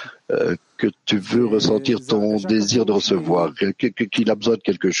que tu veux ressentir ton désir de recevoir, qu'il a besoin de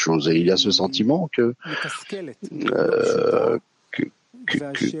quelque chose. Et il y a ce sentiment que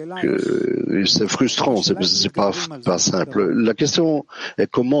c'est frustrant, c'est pas simple. La question est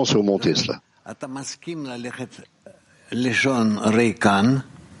comment surmonter cela.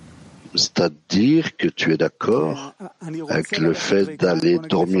 C'est-à-dire que tu es d'accord avec le fait d'aller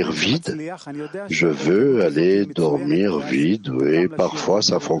dormir vide. Je veux aller dormir vide, oui, parfois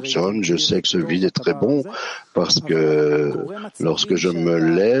ça fonctionne. Je sais que ce vide est très bon parce que lorsque je me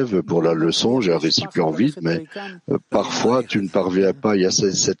lève pour la leçon, j'ai un récipient vide, mais parfois tu ne parviens pas. Il y a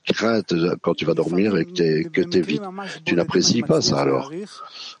cette crainte quand tu vas dormir et que tu es vide. Tu n'apprécies pas ça alors.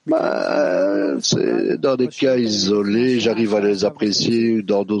 C'est dans des cas isolés, j'arrive à les apprécier.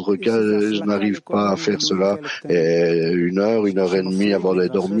 Dans d'autres cas, je n'arrive pas à faire cela. Et une heure et demie avant d'aller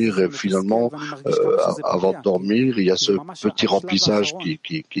dormir, et finalement, avant de dormir, il y a ce petit remplissage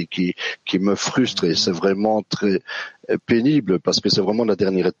qui me frustre et c'est vraiment très pénible parce que c'est vraiment la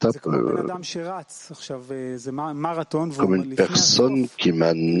dernière étape. Comme une personne qui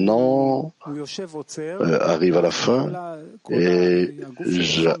maintenant arrive à la fin et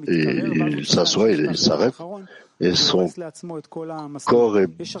il s'assoit, il s'arrête et son corps est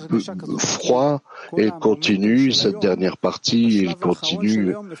froid et il continue cette dernière partie, il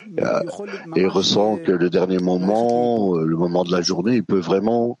continue et ressent que le dernier moment, le moment de la journée, il peut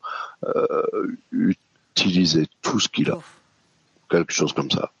vraiment utiliser tout ce qu'il a. Quelque chose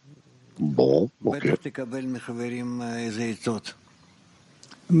comme ça. Bon, ok.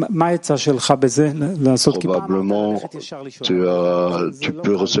 Probablement, tu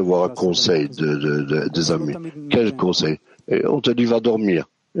peux recevoir un conseil des amis. Quel conseil? Et on te dit va dormir.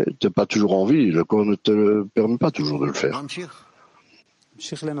 Tu n'as pas toujours envie, le corps ne te permet pas toujours de le faire.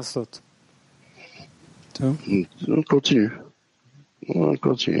 On continue.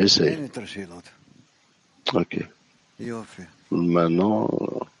 Essaye. Ok. Maintenant...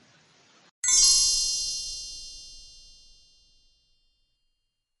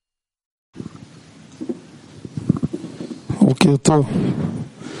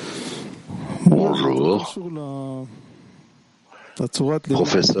 Bonjour.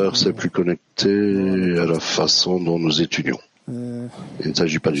 Professeur, c'est plus connecté à la façon dont nous étudions. Il ne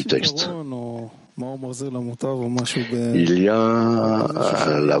s'agit pas du texte. Il y a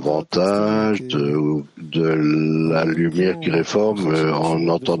l'avantage de la lumière qui réforme en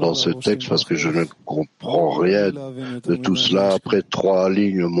entendant ce texte parce que je ne comprends rien de tout cela. Après 3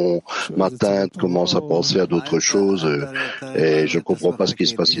 lignes, ma tête commence à penser à d'autres choses et je ne comprends pas ce qui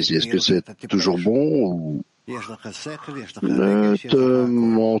se passe ici. Est-ce que c'est toujours bon ou ne te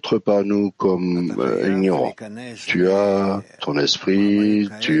montre pas nous comme ignorants. Tu as ton esprit,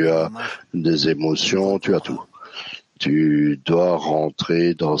 tu as des émotions, tu as tout. Tu dois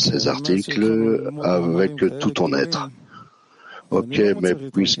rentrer dans ces articles avec tout ton être. Ok, mais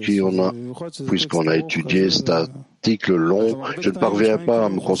puisqu'on a étudié cet article long, je ne parviens pas à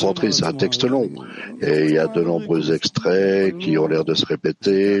me concentrer, c'est un texte long. Et il y a de nombreux extraits qui ont l'air de se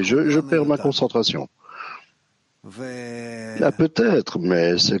répéter. Je perds ma concentration. Peut-être,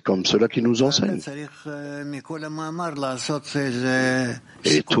 mais c'est comme cela qui nous enseigne.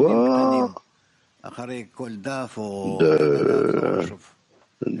 Et toi,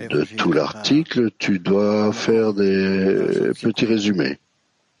 de tout l'article, tu dois faire des petits résumés.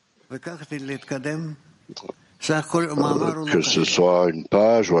 Que ce soit une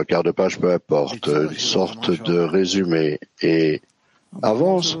page ou un quart de page, peu importe, une sorte de résumé. Et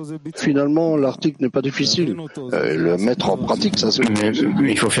avance. Finalement, l'article n'est pas difficile. Le mettre en pratique, ça c'est... Mais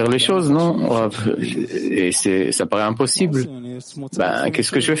il faut faire les choses, non? Et ça paraît impossible.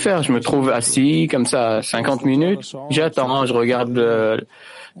 Qu'est-ce que je vais faire? Je me trouve assis comme ça 50 minutes. J'attends, je regarde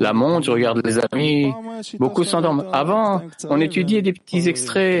la montre, je regarde les amis. Beaucoup s'endorment. Avant, on étudiait des petits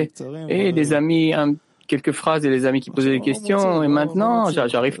extraits et des amis, quelques phrases et les amis qui posaient des questions. Et maintenant,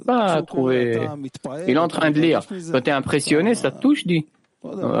 j'arrive pas à trouver. Il est en train de lire. Quand t'es impressionné, ça te touche, dis.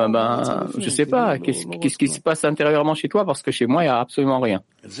 Je sais pas. Qu'est-ce qui se passe intérieurement chez toi? Parce que chez moi, il y a absolument rien.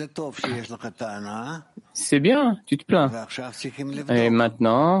 C'est bien, tu te plains. Et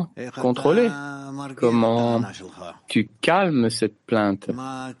maintenant, contrôler. Comment tu calmes cette plainte?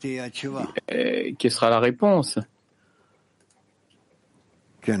 Quelle sera la réponse?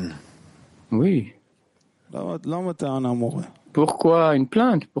 Oui. Pourquoi une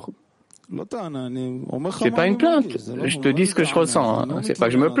plainte? C'est pas une plainte. Je te dis ce que je ressens. C'est pas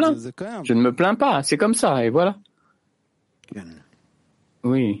que je me plains. Je ne me plains pas. C'est comme ça. Et voilà.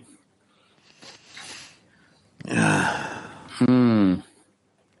 Oui.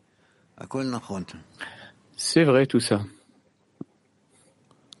 C'est vrai tout ça.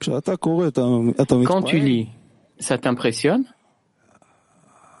 Quand tu lis, ça t'impressionne?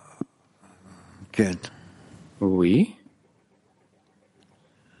 Oui.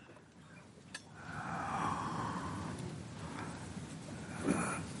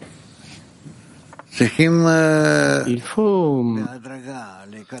 Il faut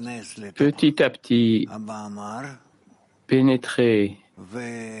petit à petit pénétrer,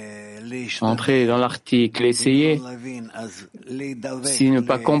 entrer dans l'article, essayer. Si ne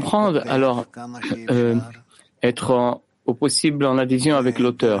pas comprendre, alors être au possible en adhésion avec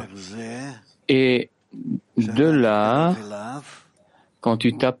l'auteur. Et de là, quand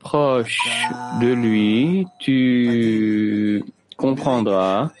tu t'approches de lui, tu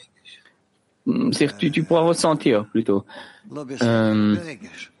comprendras. Tu pourras ressentir plutôt.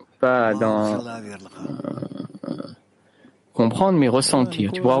 Pas dans comprendre, mais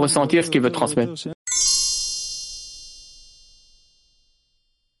ressentir. Tu pourras ressentir ce qu'il veut transmettre.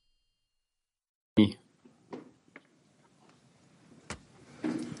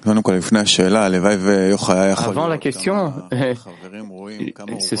 Avant la question,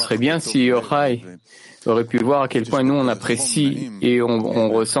 ce serait bien si Yochai aurait pu voir à quel point nous on apprécie et on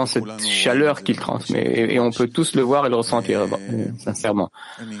ressent cette chaleur qu'il transmet et on peut tous le voir et le ressentir, sincèrement.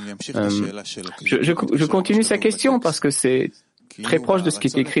 Je continue sa question parce que c'est très proche de ce qui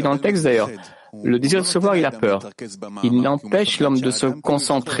est écrit dans le texte d'ailleurs. Le désir de recevoir, il a peur. Il empêche l'homme de se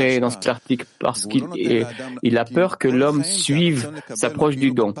concentrer dans cet article parce qu'il a peur que l'homme suive, s'approche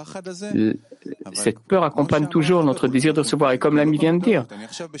du don. Cette peur accompagne toujours notre désir de recevoir. Et comme l'ami vient de dire,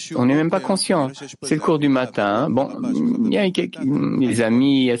 on n'est même pas conscient. C'est le cours du matin. Bon, il y a les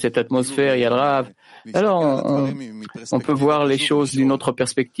amis, il y a cette atmosphère, il y a le Rav. Alors, on peut voir les choses d'une autre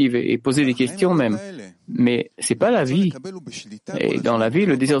perspective et poser des questions même. Mais c'est pas la vie. Et dans la vie,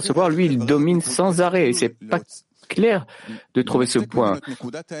 le désir de recevoir, lui, il domine sans arrêt. Et c'est pas clair de trouver ce point.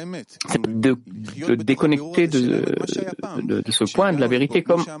 De déconnecter de ce point de la vérité,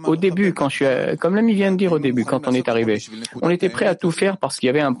 comme au début, comme l'ami vient de dire au début, quand on est arrivé. On était prêt à tout faire parce qu'il y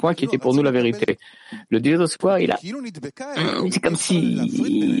avait un point qui était pour nous la vérité. Le désir de recevoir, c'est comme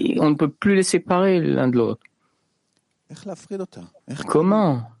si on ne peut plus les séparer l'un de l'autre.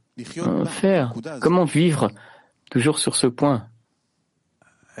 Comment faire? Comment vivre toujours sur ce point?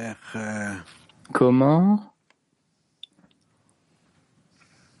 Comment?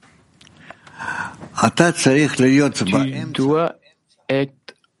 Tu dois être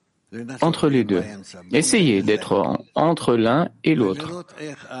entre les deux. Essayez d'être entre l'un et l'autre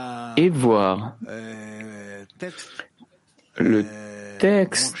et voir le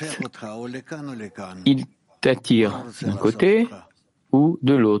texte, il t'attire d'un côté ou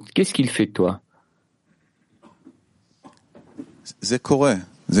de l'autre. Qu'est-ce qu'il fait toi? Ça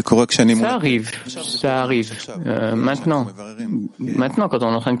arrive. Maintenant, quand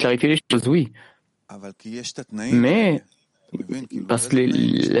on est en train de clarifier les choses, oui. Mais parce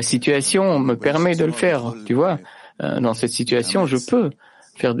que la situation me permet de le faire, tu vois. Dans cette situation, je peux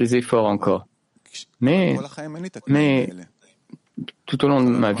faire des efforts encore. Mais tout au long de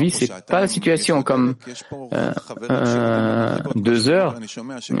ma vie, c'est pas la situation comme 2 heures.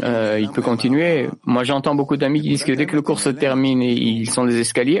 Il peut continuer. Moi, j'entends beaucoup d'amis qui disent que dès que le cours se termine et ils sont des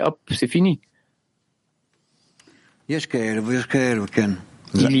escaliers, hop, c'est fini.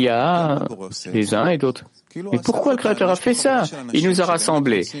 Il y a les uns et d'autres. Mais pourquoi le Créateur a fait ça? Il nous a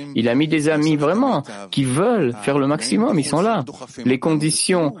rassemblés. Il a mis des amis vraiment qui veulent faire le maximum. Ils sont là. Les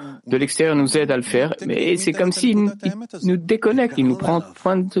conditions de l'extérieur nous aident à le faire. Mais c'est comme s'il nous déconnecte. Il nous prend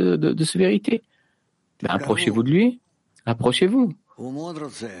point de cette vérité. Ben, approchez-vous de lui. Approchez-vous.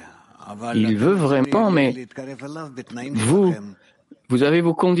 Il veut vraiment, mais vous avez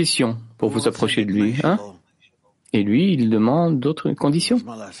vos conditions pour vous approcher de lui, hein? Et lui, il demande d'autres conditions.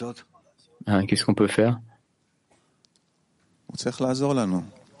 Hein, qu'est-ce qu'on peut faire?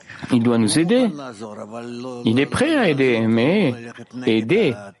 Il doit nous aider. Il est prêt à aider, mais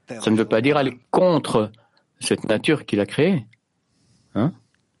aider, ça ne veut pas dire aller contre cette nature qu'il a créée. Hein?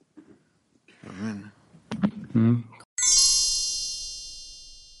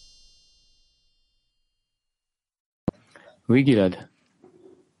 Oui, Gilad.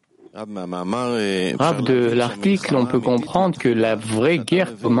 Rav, de l'article, on peut comprendre que la vraie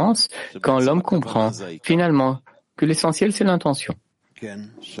guerre commence quand l'homme comprend, finalement, que l'essentiel, c'est l'intention.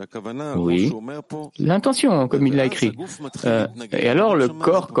 Oui, l'intention, comme il l'a écrit. Et alors, le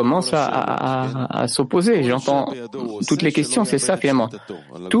corps commence à s'opposer. J'entends toutes les questions, c'est ça, finalement.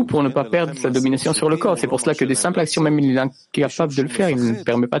 Tout pour ne pas perdre sa domination sur le corps. C'est pour cela que des simples actions, même il est incapable de le faire, il ne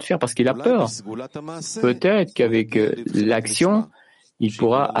permet pas de faire parce qu'il a peur. Peut-être qu'avec l'action, il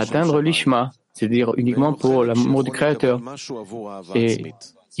pourra atteindre l'ishma, c'est-à-dire uniquement pour l'amour du Créateur. Et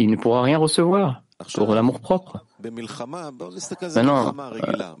il ne pourra rien recevoir pour l'amour propre. Maintenant,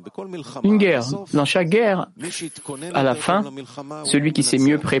 une guerre. Dans chaque guerre, à la fin, celui qui s'est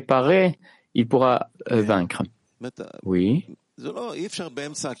mieux préparé, il pourra vaincre. Oui.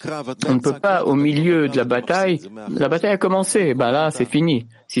 On ne peut pas, au milieu de la bataille a commencé, ben là, c'est fini.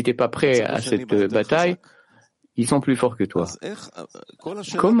 Si t'es pas prêt à cette bataille, ils sont plus forts que toi.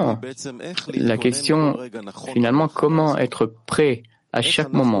 Comment? La question, finalement, comment être prêt à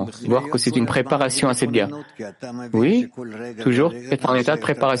chaque moment, voir que c'est une préparation à cette guerre. Oui, toujours être en état de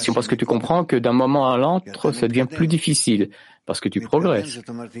préparation, parce que tu comprends que d'un moment à l'autre, ça devient plus difficile, parce que tu progresses.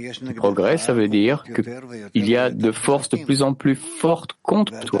 Tu progresses, ça veut dire qu'il y a de forces de plus en plus fortes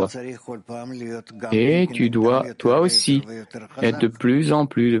contre toi. Et tu dois, toi aussi, être de plus en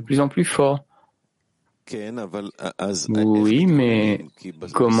plus fort. Oui, mais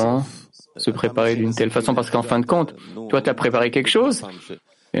comment se préparer d'une telle façon? Parce qu'en fin de compte, toi, tu as préparé quelque chose.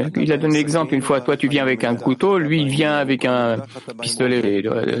 Il a donné l'exemple. Une fois, toi, tu viens avec un couteau, lui, il vient avec un pistolet,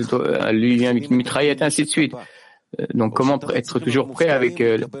 lui, il vient avec une mitraillette, ainsi de suite. Donc, comment être toujours prêt avec...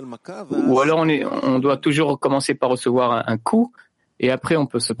 ou alors, on doit toujours commencer par recevoir un coup, et après, on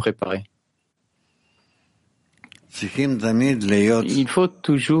peut se préparer. Il faut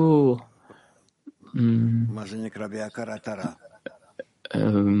toujours...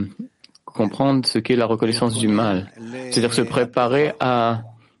 comprendre ce qu'est la reconnaissance du mal, c'est-à-dire se préparer à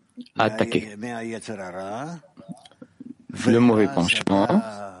attaquer le mauvais penchant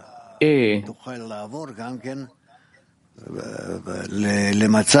et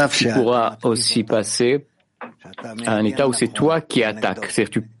tu pourras aussi passer à un état où c'est toi qui attaques,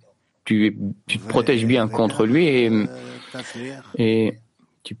 c'est-à-dire tu te protèges bien contre lui et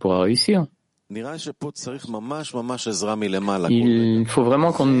tu pourras réussir. Il faut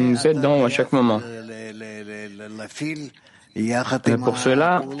vraiment qu'on nous aide à chaque moment. Mais pour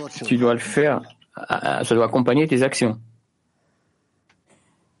cela, tu dois le faire, ça doit accompagner tes actions.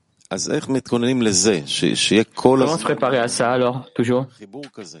 Comment se préparer à ça alors, toujours?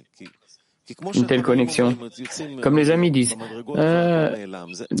 Une telle connexion. Comme les amis disent,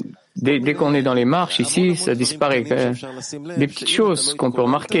 dès qu'on est dans les marches ici, ça disparaît. Des petites choses qu'on peut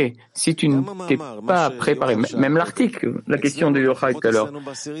remarquer. Si tu ne t'es pas préparé, même l'article, la question de Yochai tout à l'heure.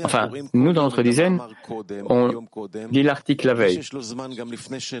 Enfin, nous dans notre dizaine, on lit l'article la veille.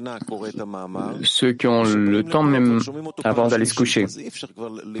 Ceux qui ont le temps même avant d'aller se coucher.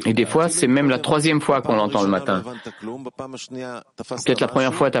 Et des fois, c'est même la troisième fois qu'on l'entend le matin. Peut-être la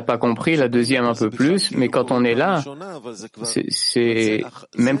première fois, t'as pas compris, la deuxième un peu plus, mais quand on est là, c'est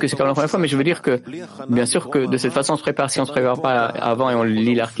même que c'est pas la première fois, mais je veux dire que, bien sûr que de cette façon on se prépare, si on se prépare pas avant et on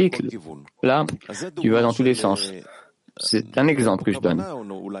lit l'article, là, tu vas dans tous les sens. C'est un exemple que je donne.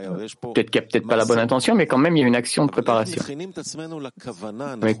 Peut-être qu'il n'y a peut-être pas la bonne intention, mais quand même il y a une action de préparation.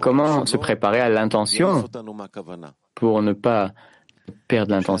 Mais comment se préparer à l'intention pour ne pas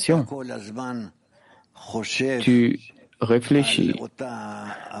perdre l'intention? Tu réfléchis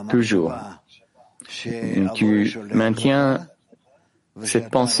toujours. Tu maintiens cette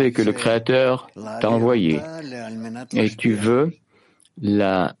pensée que le Créateur t'a envoyée et tu veux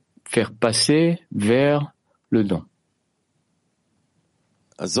la faire passer vers le don.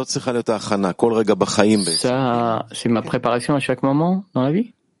 Ça, c'est ma préparation à chaque moment dans la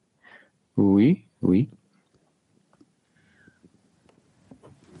vie? Oui, oui.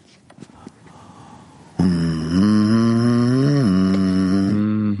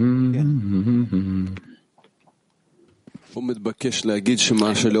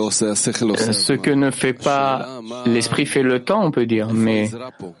 Ce que ne fait pas l'esprit fait le temps, on peut dire, mais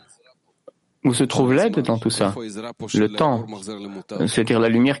où se trouve l'aide dans tout ça? Le temps, c'est-à-dire la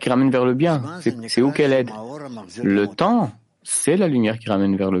lumière qui ramène vers le bien. C'est où qu'elle aide? Le temps, c'est la lumière qui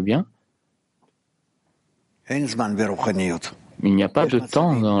ramène vers le bien. Il n'y a pas de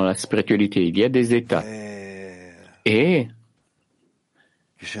temps dans la spiritualité, il y a des états. Et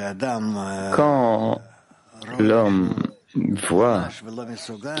quand l'homme voit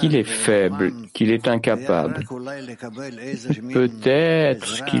qu'il est faible, qu'il est incapable,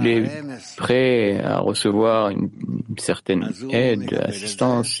 peut-être qu'il est prêt à recevoir une certaine aide,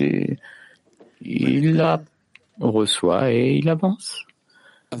 assistance, et il la reçoit et il avance.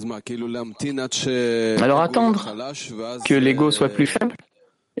 Alors attendre que l'ego soit plus faible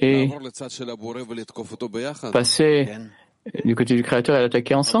et passer du côté du Créateur et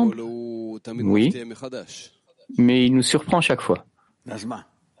l'attaquer ensemble? Oui, mais il nous surprend chaque fois.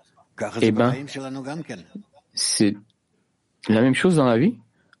 Eh bien, c'est la même chose dans la vie.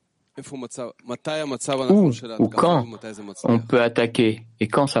 Où ou quand on peut attaquer et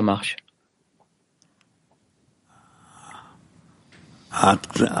quand ça marche?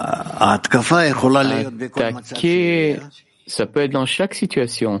 Attaquer, ça peut être dans chaque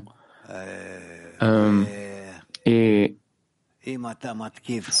situation. Et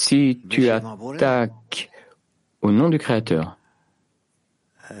si tu attaques au nom du Créateur,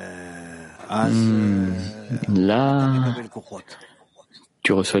 là,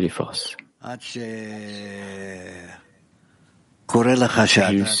 tu reçois les forces.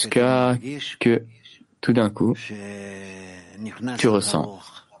 Jusqu'à que, tout d'un coup, tu ressens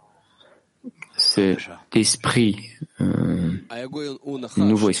cet esprit,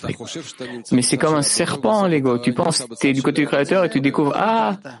 nouveau esprit. Mais c'est comme un serpent, l'ego. Tu penses que tu es du côté du Créateur et tu découvres,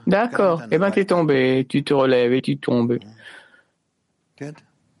 ah, d'accord, eh ben t'es tombé, tu te relèves et tu tombes.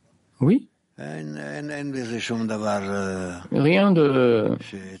 Oui. Rien de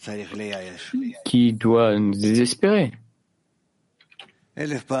qui doit nous désespérer.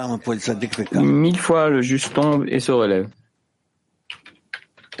 1000 fois le juste tombe et se relève.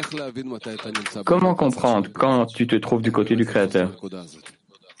 Comment comprendre quand tu te trouves du côté du Créateur?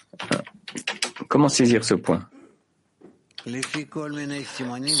 Comment saisir ce point?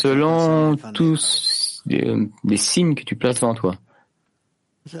 Selon tous les signes que tu places devant toi.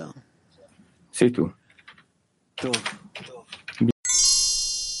 C'est tout.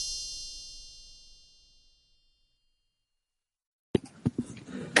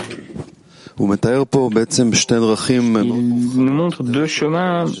 Il nous montre deux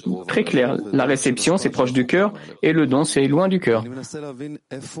chemins très clairs. La réception, c'est proche du cœur, et le don, c'est loin du cœur.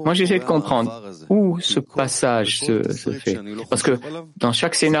 Moi, j'essaie de comprendre où ce passage se fait. Parce que dans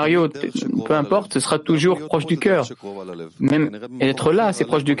chaque scénario, peu importe, ce sera toujours proche du cœur. Même être là, c'est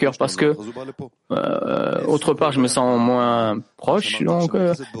proche du cœur, parce que autre part, je me sens moins proche. Donc,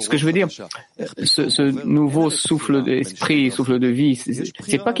 ce que je veux dire, ce nouveau souffle d'esprit, souffle de vie,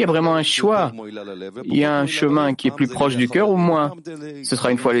 c'est pas qu'il y a vraiment un choix. Il y a un chemin qui est plus proche du cœur ou moins. Ce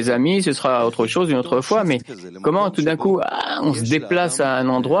sera une fois les amis, ce sera autre chose une autre fois, mais comment tout d'un coup on se déplace à un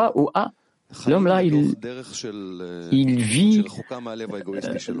endroit où l'homme là il vit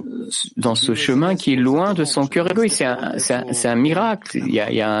dans ce chemin qui est loin de son cœur égoïste. C'est un miracle. Il y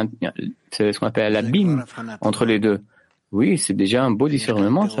a c'est ce qu'on appelle l'abîme entre les deux. Oui, c'est déjà un beau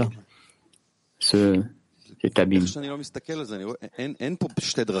discernement ça. Cet abîme.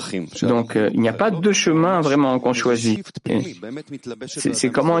 Donc, il n'y a pas deux chemins vraiment qu'on choisit.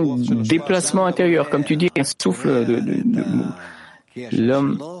 C'est comme un déplacement intérieur, comme tu dis, un souffle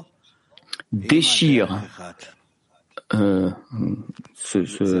l'homme déchire sa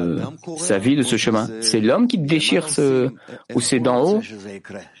vie de ce chemin. C'est l'homme qui déchire ou c'est d'en haut.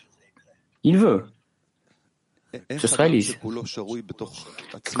 Il veut. Ce se réalise.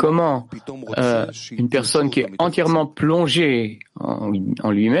 Comment une personne qui est entièrement plongée en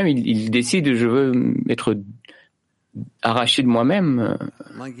lui-même, il décide je veux être arraché de moi-même.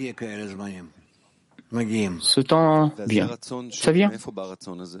 Ce temps vient. Ça vient.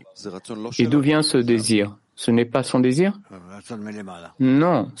 Et d'où vient ce désir? Ce n'est pas son désir?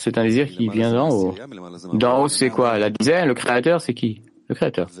 Non, c'est un désir qui vient d'en haut. D'en haut, c'est quoi? La dizaine, le Créateur, c'est qui? Le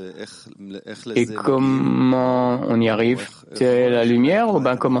Créateur. Et comment on y arrive? C'est la lumière ou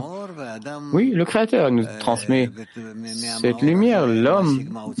comment? Oui, le Créateur nous transmet cette lumière. L'homme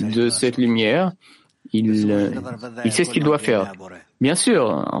de cette lumière, il sait ce qu'il doit faire. Bien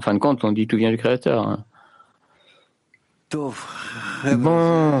sûr, en fin de compte, on dit tout vient du Créateur.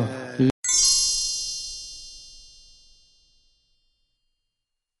 Bon.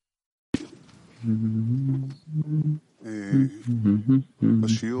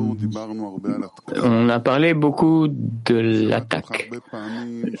 On a parlé beaucoup de l'attaque.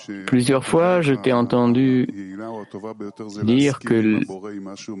 Plusieurs fois, je t'ai entendu dire que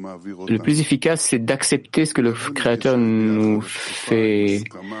le plus efficace, c'est d'accepter ce que le Créateur nous fait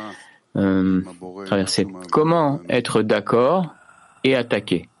traverser. Comment être d'accord et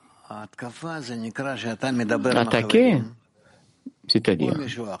attaquer? Attaquer, c'est-à-dire,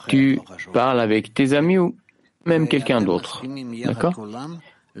 tu parles avec tes amis ou même quelqu'un d'autre, d'accord?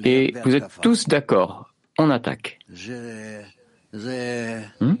 Et vous êtes tous d'accord, on attaque.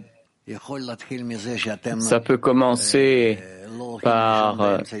 Ça peut commencer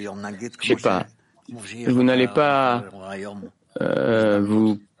par, je sais pas, vous n'allez pas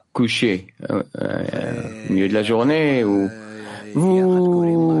vous coucher au milieu de la journée ou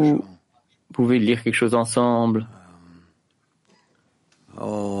vous pouvez lire quelque chose ensemble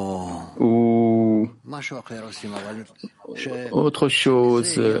ou autre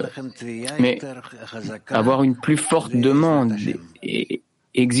chose, mais avoir une plus forte demande et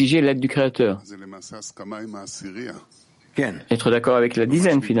exiger l'aide du Créateur. Être d'accord avec la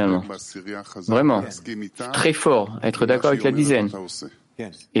dizaine finalement. Vraiment. Très fort. Être d'accord avec la dizaine.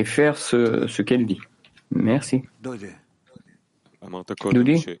 Et faire ce qu'elle dit. Merci.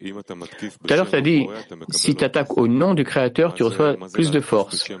 Doudi, tout à l'heure tu as dit, si tu attaques au nom du Créateur, tu reçois plus de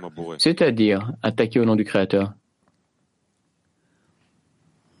force. C'est-à-dire, attaquer au nom du Créateur.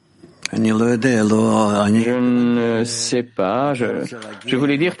 Je ne sais pas. Je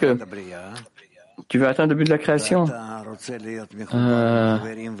voulais dire que tu veux atteindre le but de la création.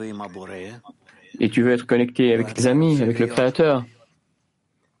 Et tu veux être connecté avec tes amis, avec le Créateur.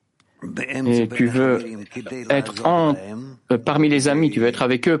 Et tu veux être parmi les amis, tu veux être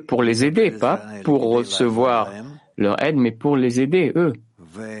avec eux pour les aider, pas pour recevoir leur aide, mais pour les aider, eux.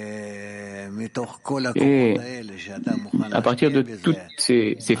 Et à partir de toutes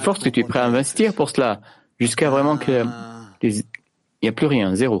ces forces que tu es prêt à investir pour cela, jusqu'à vraiment qu'il n'y a plus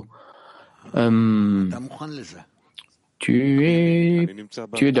rien, zéro. Tu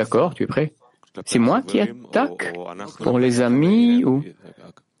es d'accord, tu es prêt? C'est moi qui attaque pour les amis ou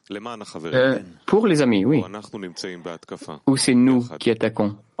pour les amis, oui. Ou c'est nous qui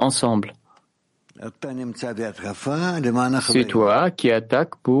attaquons ensemble? C'est toi qui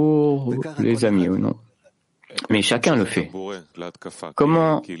attaques pour les amis ou non? Mais chacun le fait.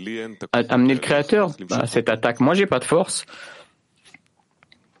 Comment amener le Créateur à cette attaque? Moi, j'ai pas de force.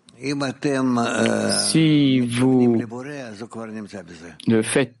 Si vous le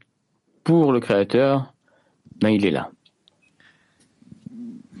faites pour le Créateur, ben il est là.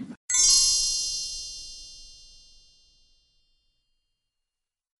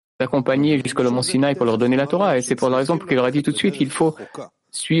 Accompagner jusqu'au mont Sinaï pour leur donner la Torah, et c'est pour la raison pour qu'il leur a dit tout de suite qu'il faut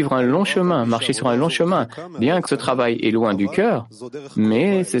suivre un long chemin, marcher sur un long chemin, bien que ce travail est loin du cœur,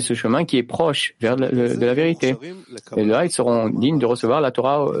 mais c'est ce chemin qui est proche vers de la vérité. Et là, ils seront dignes de recevoir la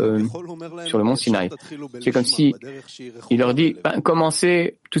Torah sur le mont Sinaï. C'est comme si il leur dit,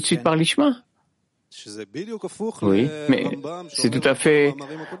 commencez tout de suite par l'Ishma. Oui, mais c'est tout à fait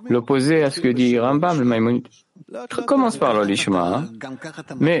l'opposé à ce que dit Rambam, le Maïmonide. Commence par le Lishma. Hein.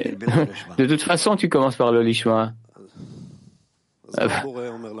 Mais de toute façon, tu commences par le Lishma.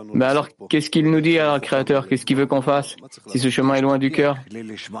 Mais alors, qu'est-ce qu'il nous dit alors, le Créateur? Qu'est-ce qu'il veut qu'on fasse si ce chemin est loin du cœur?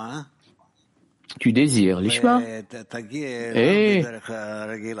 Tu désires l'Ishma et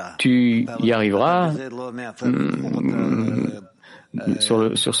tu y arriveras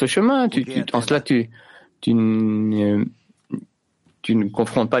sur ce chemin. En cela, tu ne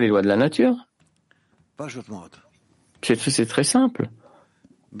confrontes pas les lois de la nature. C'est très simple.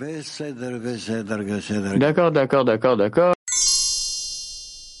 D'accord.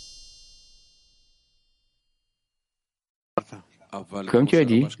 Comme tu as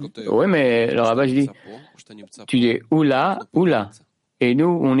dit. Oui, mais le rabbin dit, tu es ou là, et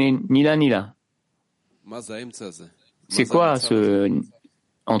nous, on est ni là, ni là. C'est quoi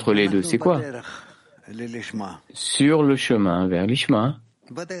entre les deux? C'est quoi? Sur le chemin vers l'Ishma.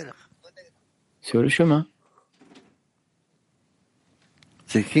 Sur le chemin.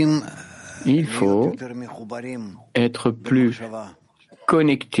 Il faut être plus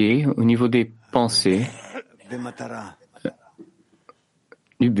connecté au niveau des pensées,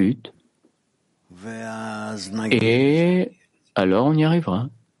 du but, et alors on y arrivera.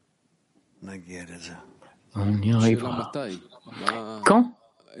 On y arrivera. Quand?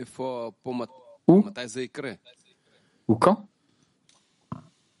 Où? Ou quand?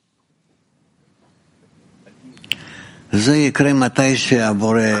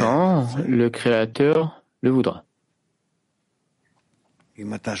 Quand le Créateur le voudra.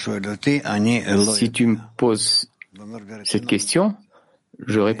 Si tu me poses cette question,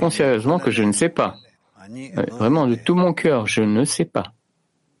 je réponds sérieusement que je ne sais pas. Vraiment, de tout mon cœur, je ne sais pas.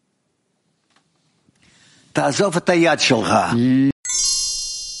 Selam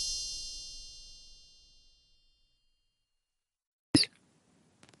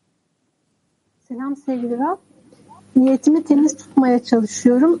sevgili Rab. Niyetimi temiz tutmaya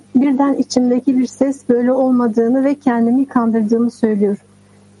çalışıyorum. Birden içimdeki bir ses böyle olmadığını ve kendimi kandırdığımı söylüyor.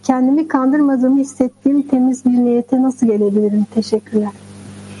 Kendimi kandırmadığımı hissettiğim temiz bir niyete nasıl gelebilirim? Teşekkürler.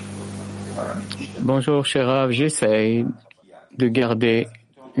 Bonjour, cher Rav. J'essaye de garder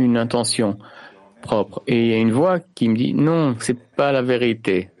une intention propre. Et il y a une voix qui me dit non, c'est pas la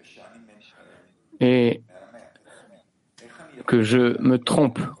vérité. Et que je me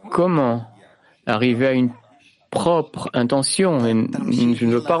trompe. Comment arriver à une propre intention? Et je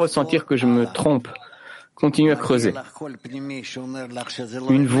ne veux pas ressentir que je me trompe. Continue à creuser.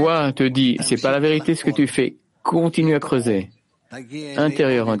 Une voix te dit, c'est pas la vérité ce que tu fais. Continue à creuser.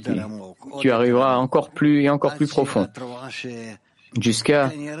 Intérieurement, tu arriveras encore plus et encore plus profond. Jusqu'à,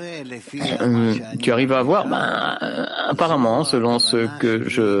 tu arrives à voir, apparemment, selon ce que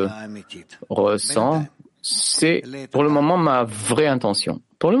je ressens, c'est pour le moment ma vraie intention.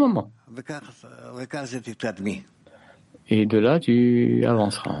 Pour le moment. Et de là, tu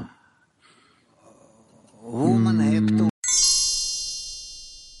avanceras.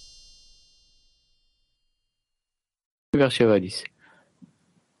 Verset 10.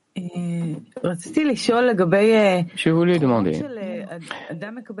 Je voulais demander,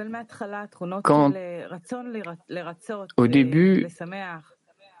 quand au début,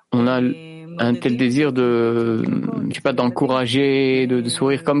 on a un tel désir de, je sais pas, d'encourager, de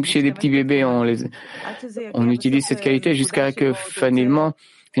sourire comme chez des petits bébés, on utilise cette qualité jusqu'à que finalement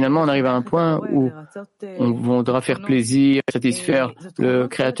on arrive à un point où on voudra faire plaisir, satisfaire le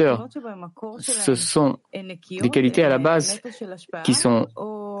Créateur. Ce sont des qualités à la base qui sont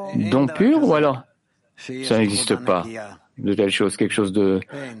dons purs ou alors ça n'existe pas de telle chose, quelque chose de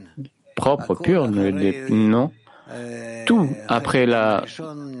propre, pur, non. Tout après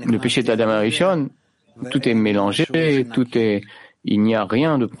le péché d'Adam Arishon, tout est mélangé, il n'y a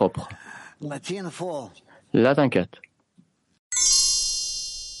rien de propre. Latin 4.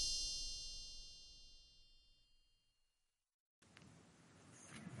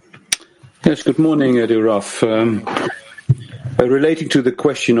 Yes, good morning, Rav. Relating to the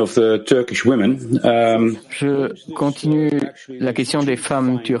question of the Turkish women, je continue la question des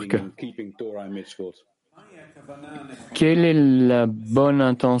femmes turques. Quelle est la bonne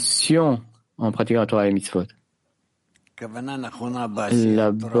intention en pratiquant la Torah et Mitzvot?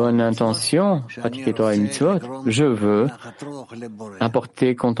 La bonne intention, pratiquer Torah et Mitzvot, je veux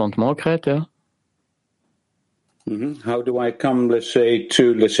apporter contentement au Créateur. How do I come,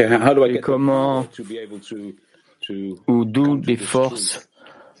 how do I get comment to be able to ou d'où des forces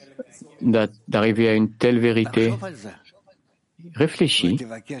d'arriver à une telle vérité? Réfléchis,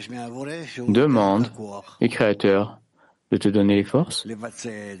 demande au Créateur de te donner les forces,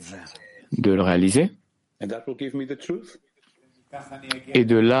 de le réaliser, et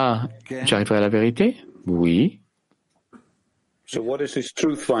de là, j'arriverai à la vérité? Oui. So what is this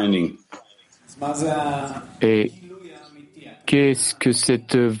truth finding? Et qu'est-ce que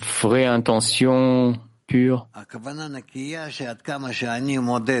cette vraie intention pure?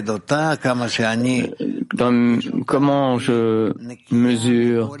 Comment je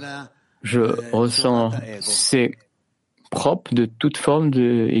mesure, je ressens, c'est propre de toute forme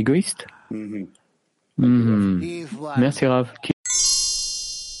d'égoïste? Merci Rav.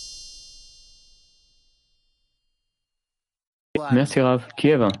 Merci Rav.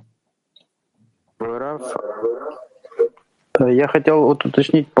 Kiev. Я хотел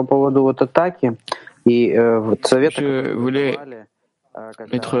уточнить по поводу атаки и совета. Je voulais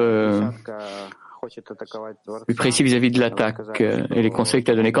être plus précis vis-à-vis de l'attaque et les conseils que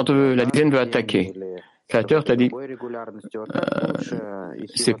tu as donnés. Quand la dizaine veut attaquer, le Créateur t'a dit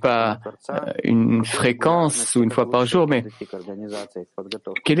c'est pas une fréquence ou une fois par jour, mais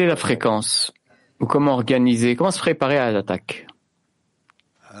quelle est la fréquence ou comment organiser, comment se préparer à l'attaque?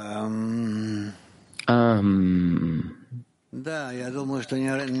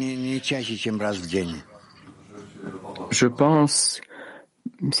 Je pense,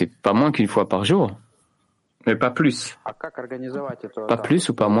 c'est pas moins qu'une fois par jour. Mais pas plus. Pas plus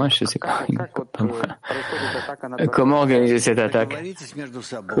ou pas moins, je sais pas. Pas moins. Comment organiser cette attaque?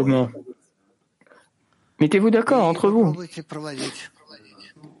 Comment? Mettez-vous d'accord entre vous.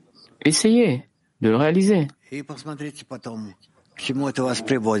 Essayez de le réaliser. Et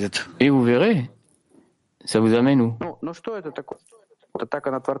vous verrez, ça vous amène où?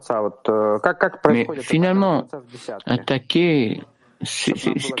 Mais finalement, attaquer,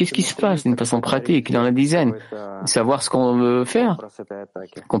 qu'est-ce qui se passe d'une façon pratique dans la dizaine? Savoir ce qu'on veut faire,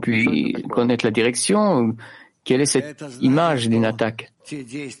 qu'on puisse connaître la direction, quelle est cette image d'une attaque?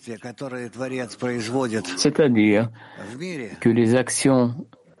 C'est-à-dire que les actions,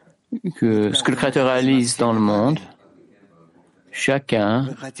 ce que le Créateur réalise dans le monde, chacun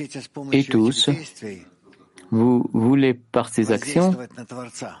et tous, vous voulez par ces actions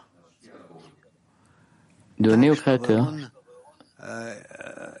donner au Créateur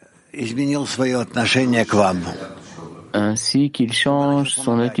ainsi qu'il change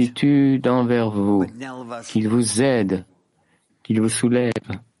son attitude envers vous, qu'il vous aide, qu'il vous soulève.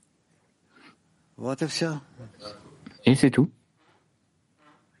 Et c'est tout.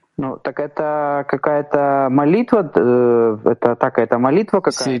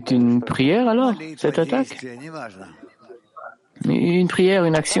 C'est une prière alors, cette attaque? Une prière,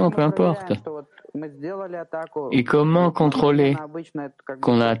 une action, peu importe. Et comment contrôler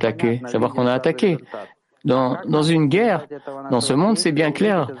qu'on a attaqué? Savoir qu'on a attaqué. Dans une guerre, dans ce monde, c'est bien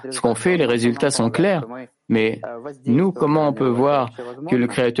clair. Ce qu'on fait, les résultats sont clairs. Mais nous, comment on peut voir que le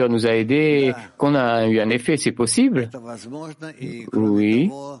Créateur nous a aidés, qu'on a eu un effet? C'est possible?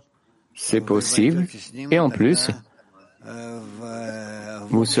 Oui, c'est possible. Et en plus,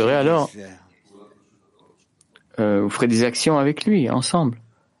 vous serez alors, vous ferez des actions avec lui, ensemble.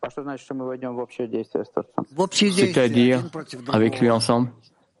 C'est-à-dire, avec lui ensemble,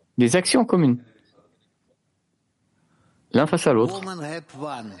 des actions communes. L'un face à l'autre.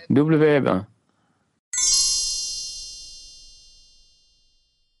 WEB 1.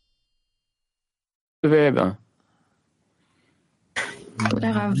 WEB 1.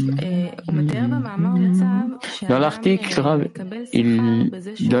 Dans l'article,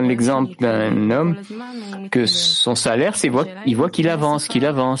 il donne l'exemple d'un homme que son salaire, il voit qu'il avance.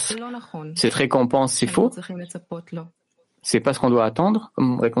 Cette récompense, c'est faux? C'est pas ce qu'on doit attendre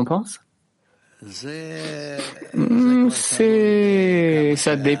comme récompense?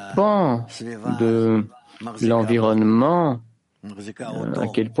 Ça dépend de l'environnement, à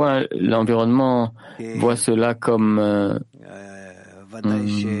quel point l'environnement voit cela comme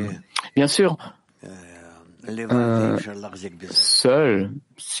bien sûr, seul,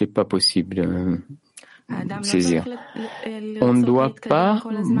 c'est pas possible de saisir. On ne doit pas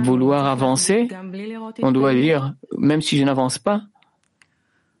vouloir avancer. On doit dire, même si je n'avance pas,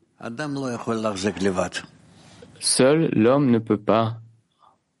 seul l'homme ne peut pas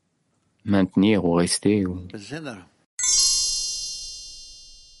maintenir ou rester.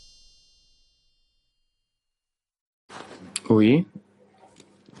 Oui.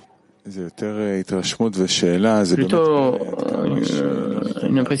 Plutôt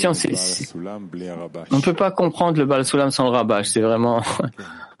une impression, on ne peut pas comprendre le Baal Sulam sans le Rabash, c'est vraiment...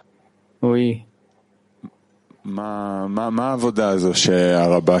 Oui. C'est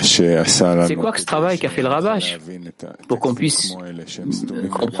quoi que ce travail qu'a fait le Rabash pour qu'on puisse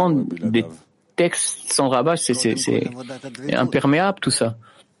comprendre des textes sans Rabash? C'est imperméable tout ça.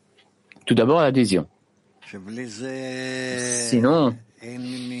 Tout d'abord l'adhésion. Sinon,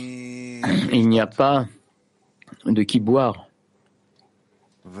 il n'y a pas de qui boire.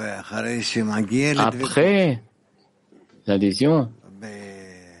 Après l'adhésion,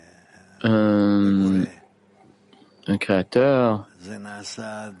 un créateur,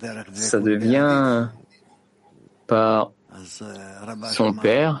 ça devient par son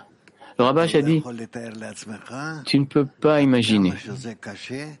père. Le Rabash a dit, tu ne peux pas imaginer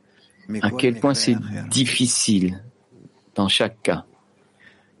à quel point c'est difficile dans chaque cas,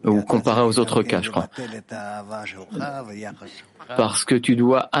 ou comparé aux autres cas, je crois. Parce que tu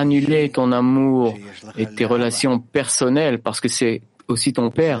dois annuler ton amour et tes relations personnelles, parce que c'est aussi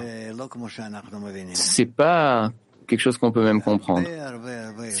ton père. C'est pas quelque chose qu'on peut même comprendre.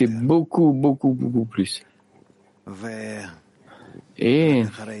 C'est beaucoup, beaucoup, beaucoup plus. Et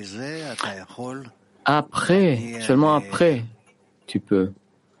après, seulement après, tu peux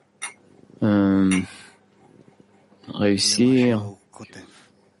réussir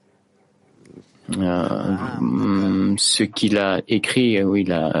ce qu'il a écrit, oui,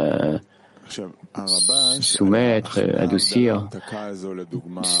 se soumettre, adoucir.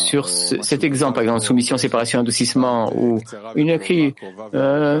 Sur cet exemple, par exemple, soumission, séparation, adoucissement, où il écrit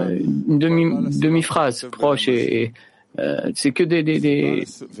une demi-phrase proche et c'est que des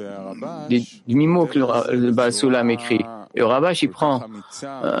mimos que le Baal Sulam écrit. Et le Rabash, il prend,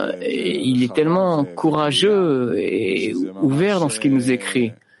 il est tellement courageux et ouvert dans ce qu'il nous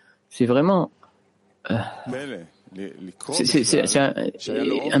écrit. C'est vraiment, c'est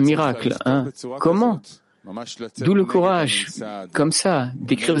un miracle. Hein. Comment? D'où le courage, comme ça,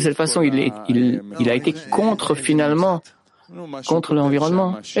 d'écrire de cette façon. Il a été contre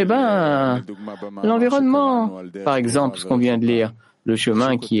l'environnement. Eh ben, l'environnement, par exemple, ce qu'on vient de lire, le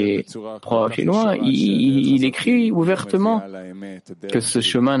chemin qui est proche et loin, il écrit ouvertement que ce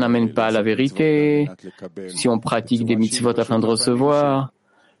chemin n'amène pas à la vérité, si on pratique des mitzvot afin de recevoir.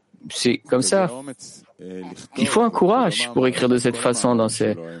 C'est comme ça. Il faut un courage pour écrire de cette façon dans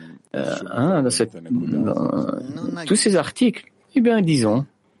tous ces articles. Eh bien, disons,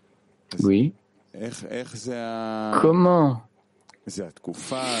 oui. Comment?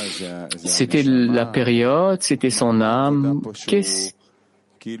 C'était la période, c'était son âme.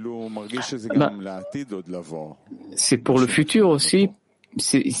 C'est pour le futur aussi.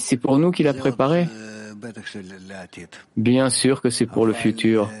 C'est pour nous qu'il a préparé. Bien sûr que c'est pour le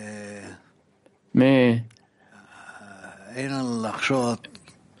futur. Mais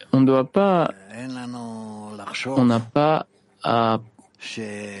on n'a pas à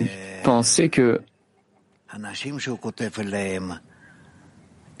penser que à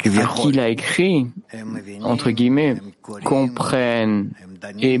qui il a écrit, entre guillemets, comprennent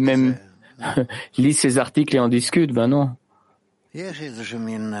et même lisent ces articles et en discutent. Ben non.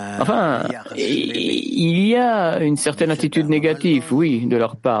 Enfin, il y a une certaine attitude négative, oui, de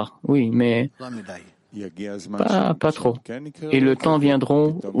leur part, oui, mais pas trop. Et le temps viendra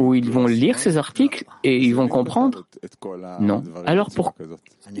où ils vont lire ces articles et ils vont comprendre? Non. Alors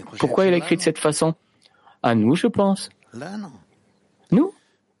pourquoi il a écrit de cette façon? À nous, je pense. Nous?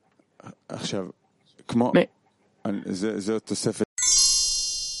 Mais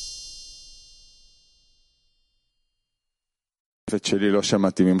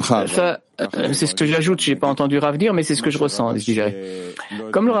ça, c'est ce que j'ajoute, j'ai pas entendu Rav dire, mais c'est ce que je ressens, je dirais.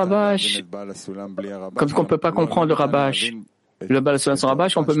 Comme le Rabash, comme qu'on peut pas comprendre le Rabash, le Baal Sulam sans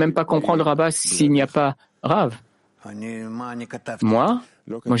Rabash, on peut même pas comprendre le Rabash s'il n'y a pas Rav.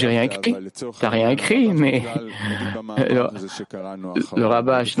 Moi, j'ai rien écrit. T'as rien écrit, mais le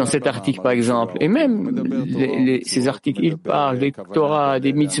Rabash, dans cet article par exemple, et même ces articles, il parle des Torah,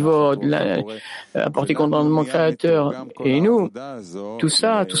 des mitzvot, apporter contentement créateur. Et nous, tout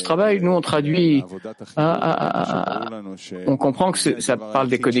ça, tout ce travail, nous on traduit, on comprend que ça parle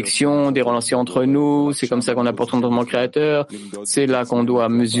des connexions, des relations entre nous, c'est comme ça qu'on apporte contentement créateur, c'est là qu'on doit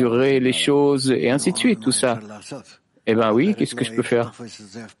mesurer les choses, et ainsi de suite, tout ça. Eh ben oui, qu'est-ce que je peux faire?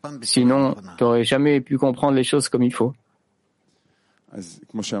 Sinon, tu n'aurais jamais pu comprendre les choses comme il faut. C'est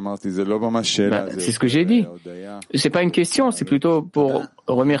ce que j'ai dit. C'est pas une question, c'est plutôt pour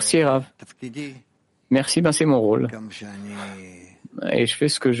remercier Rav. Merci, c'est mon rôle. Et je fais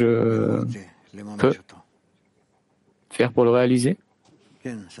ce que je peux faire pour le réaliser.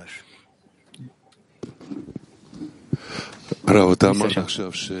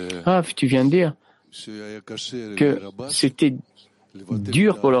 Rav, tu viens de dire que c'était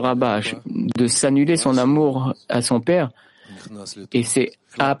dur pour le Rabash de s'annuler son amour à son père, et c'est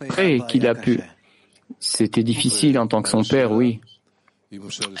après qu'il a pu. C'était difficile en tant que son père, oui.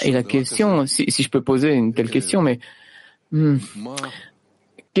 Et la question, si je peux poser une telle question, mais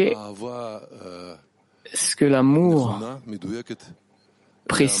qu'est-ce que l'amour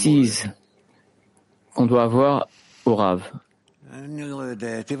précise qu'on doit avoir au Rav?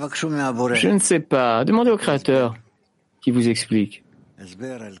 Je ne sais pas. Demandez au Créateur qui vous explique.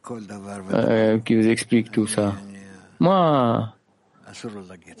 Qui vous explique tout ça. Moi,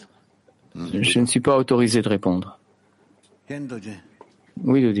 je ne suis pas autorisé de répondre.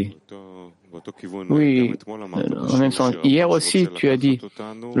 Oui, Dodi. Oui, en même sens. Hier aussi, tu as dit,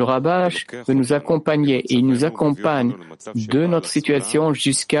 le Rabash peut nous accompagner et il nous accompagne de notre situation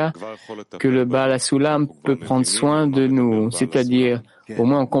jusqu'à que le Baal Sulam peut prendre soin de nous. C'est-à-dire, au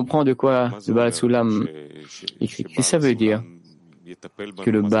moins on comprend de quoi le Baal Sulam écrit. Et ça veut dire que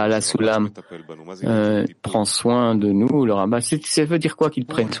le Baal Sulam prend soin de nous, le Rabash. Ça veut dire quoi qu'il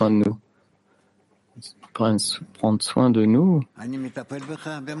prenne soin de nous? Prendre soin de nous?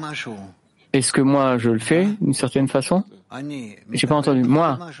 Est-ce que moi, je le fais d'une certaine façon? J'ai pas entendu.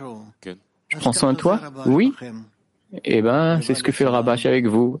 Moi, je prends soin de toi? Oui. Eh ben, c'est ce que fait le Rabash avec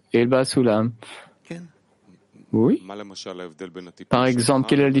vous et le Baal Sulam. Oui. Par exemple,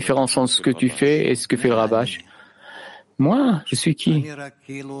 quelle est la différence entre ce que tu fais et ce que fait le Rabash? Moi, je suis qui?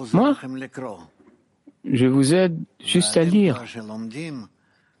 Moi, je vous aide juste à lire.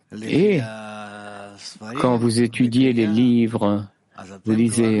 Et quand vous étudiez les livres, vous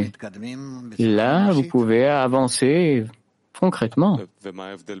lisez, là, vous pouvez avancer concrètement.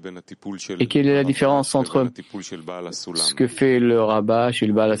 Et quelle est la différence entre ce que fait le Rabash et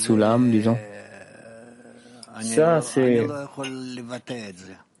le Baal HaSulam, disons? Ça, c'est...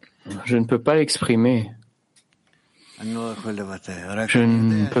 Je ne peux pas l'exprimer. Je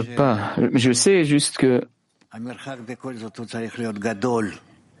ne peux pas. Je sais juste que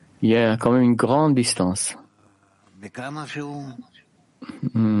il y a quand même une grande distance.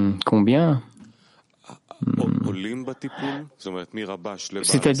 Combien?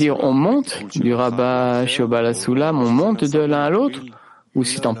 C'est-à-dire, on monte du Rabash au Baal HaSulam, on monte de l'un à l'autre? Ou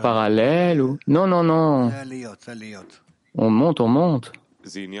c'est en parallèle ou... Non. On monte.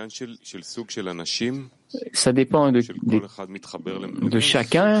 Ça dépend de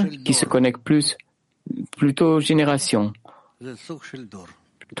chacun qui se connecte plutôt génération.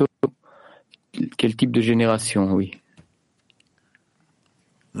 Plutôt quel type de génération, oui.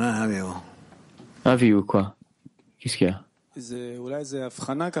 Avis ou quoi? Qu'est-ce qu'il y a?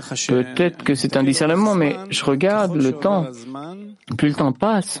 Peut-être que c'est un discernement, mais je regarde le temps. Plus le temps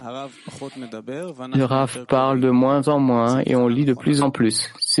passe, le Rav parle de moins en moins et on lit de plus en plus.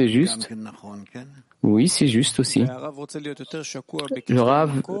 C'est juste? Oui, c'est juste aussi. Le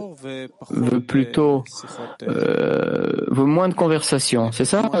Rav veut plutôt veut moins de conversation, c'est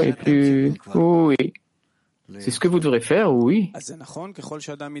ça? Et plus... Oui. C'est ce que vous devrez faire, oui.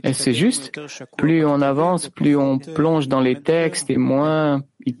 Et c'est juste, plus on avance, plus on plonge dans les textes et moins,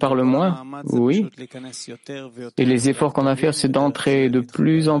 il parle moins, oui. Et les efforts qu'on a à faire, c'est d'entrer de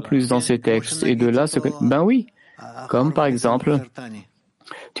plus en plus dans ces textes. Et de là, ben oui. Comme par exemple,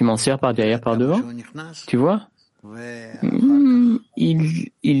 tu m'en sers par derrière, par devant. Tu vois?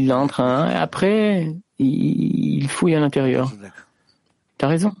 Il entre, et après, il fouille à l'intérieur. T'as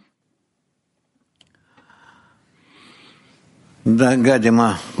raison. Gadi.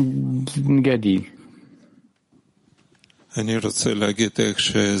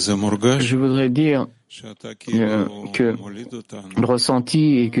 Je voudrais dire que le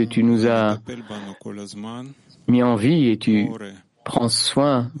ressenti est que tu nous as mis en vie et tu prends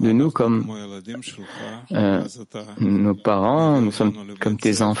soin de nous comme nos parents, nous sommes comme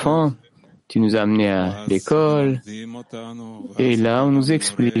tes enfants. Tu nous as amenés à l'école et là on nous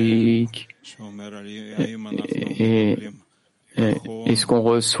explique est-ce qu'on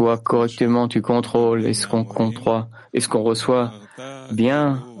reçoit correctement, tu contrôles, est-ce qu'on reçoit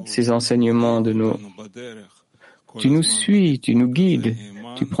bien ces enseignements de nous. Tu nous suis, tu nous guides,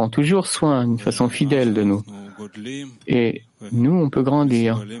 tu prends toujours soin d'une façon fidèle de nous. Et nous, on peut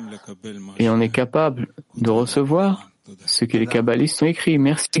grandir. Et on est capable de recevoir ce que les kabbalistes ont écrit.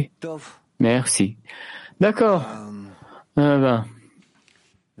 Merci. D'accord.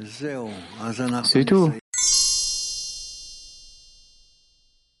 C'est tout.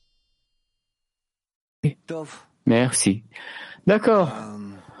 Merci. D'accord.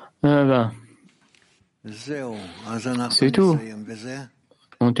 C'est tout.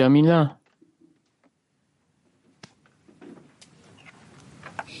 On termine là.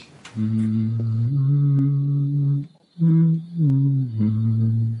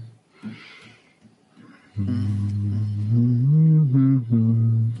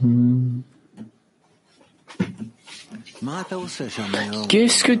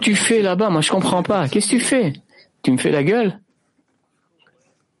 Qu'est-ce que tu fais là-bas? Moi, je comprends pas. Qu'est-ce que tu fais? Tu me fais la gueule?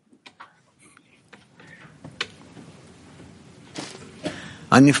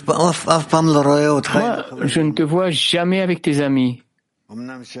 Moi, je ne te vois jamais avec tes amis.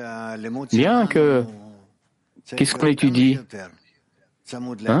 Bien que... Qu'est-ce qu'on étudie?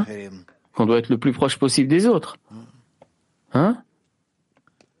 Hein? Qu'on doit être le plus proche possible des autres. Hein?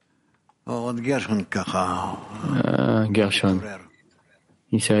 Gershon.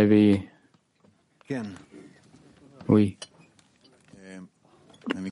 Il s'est réveillé. Oui.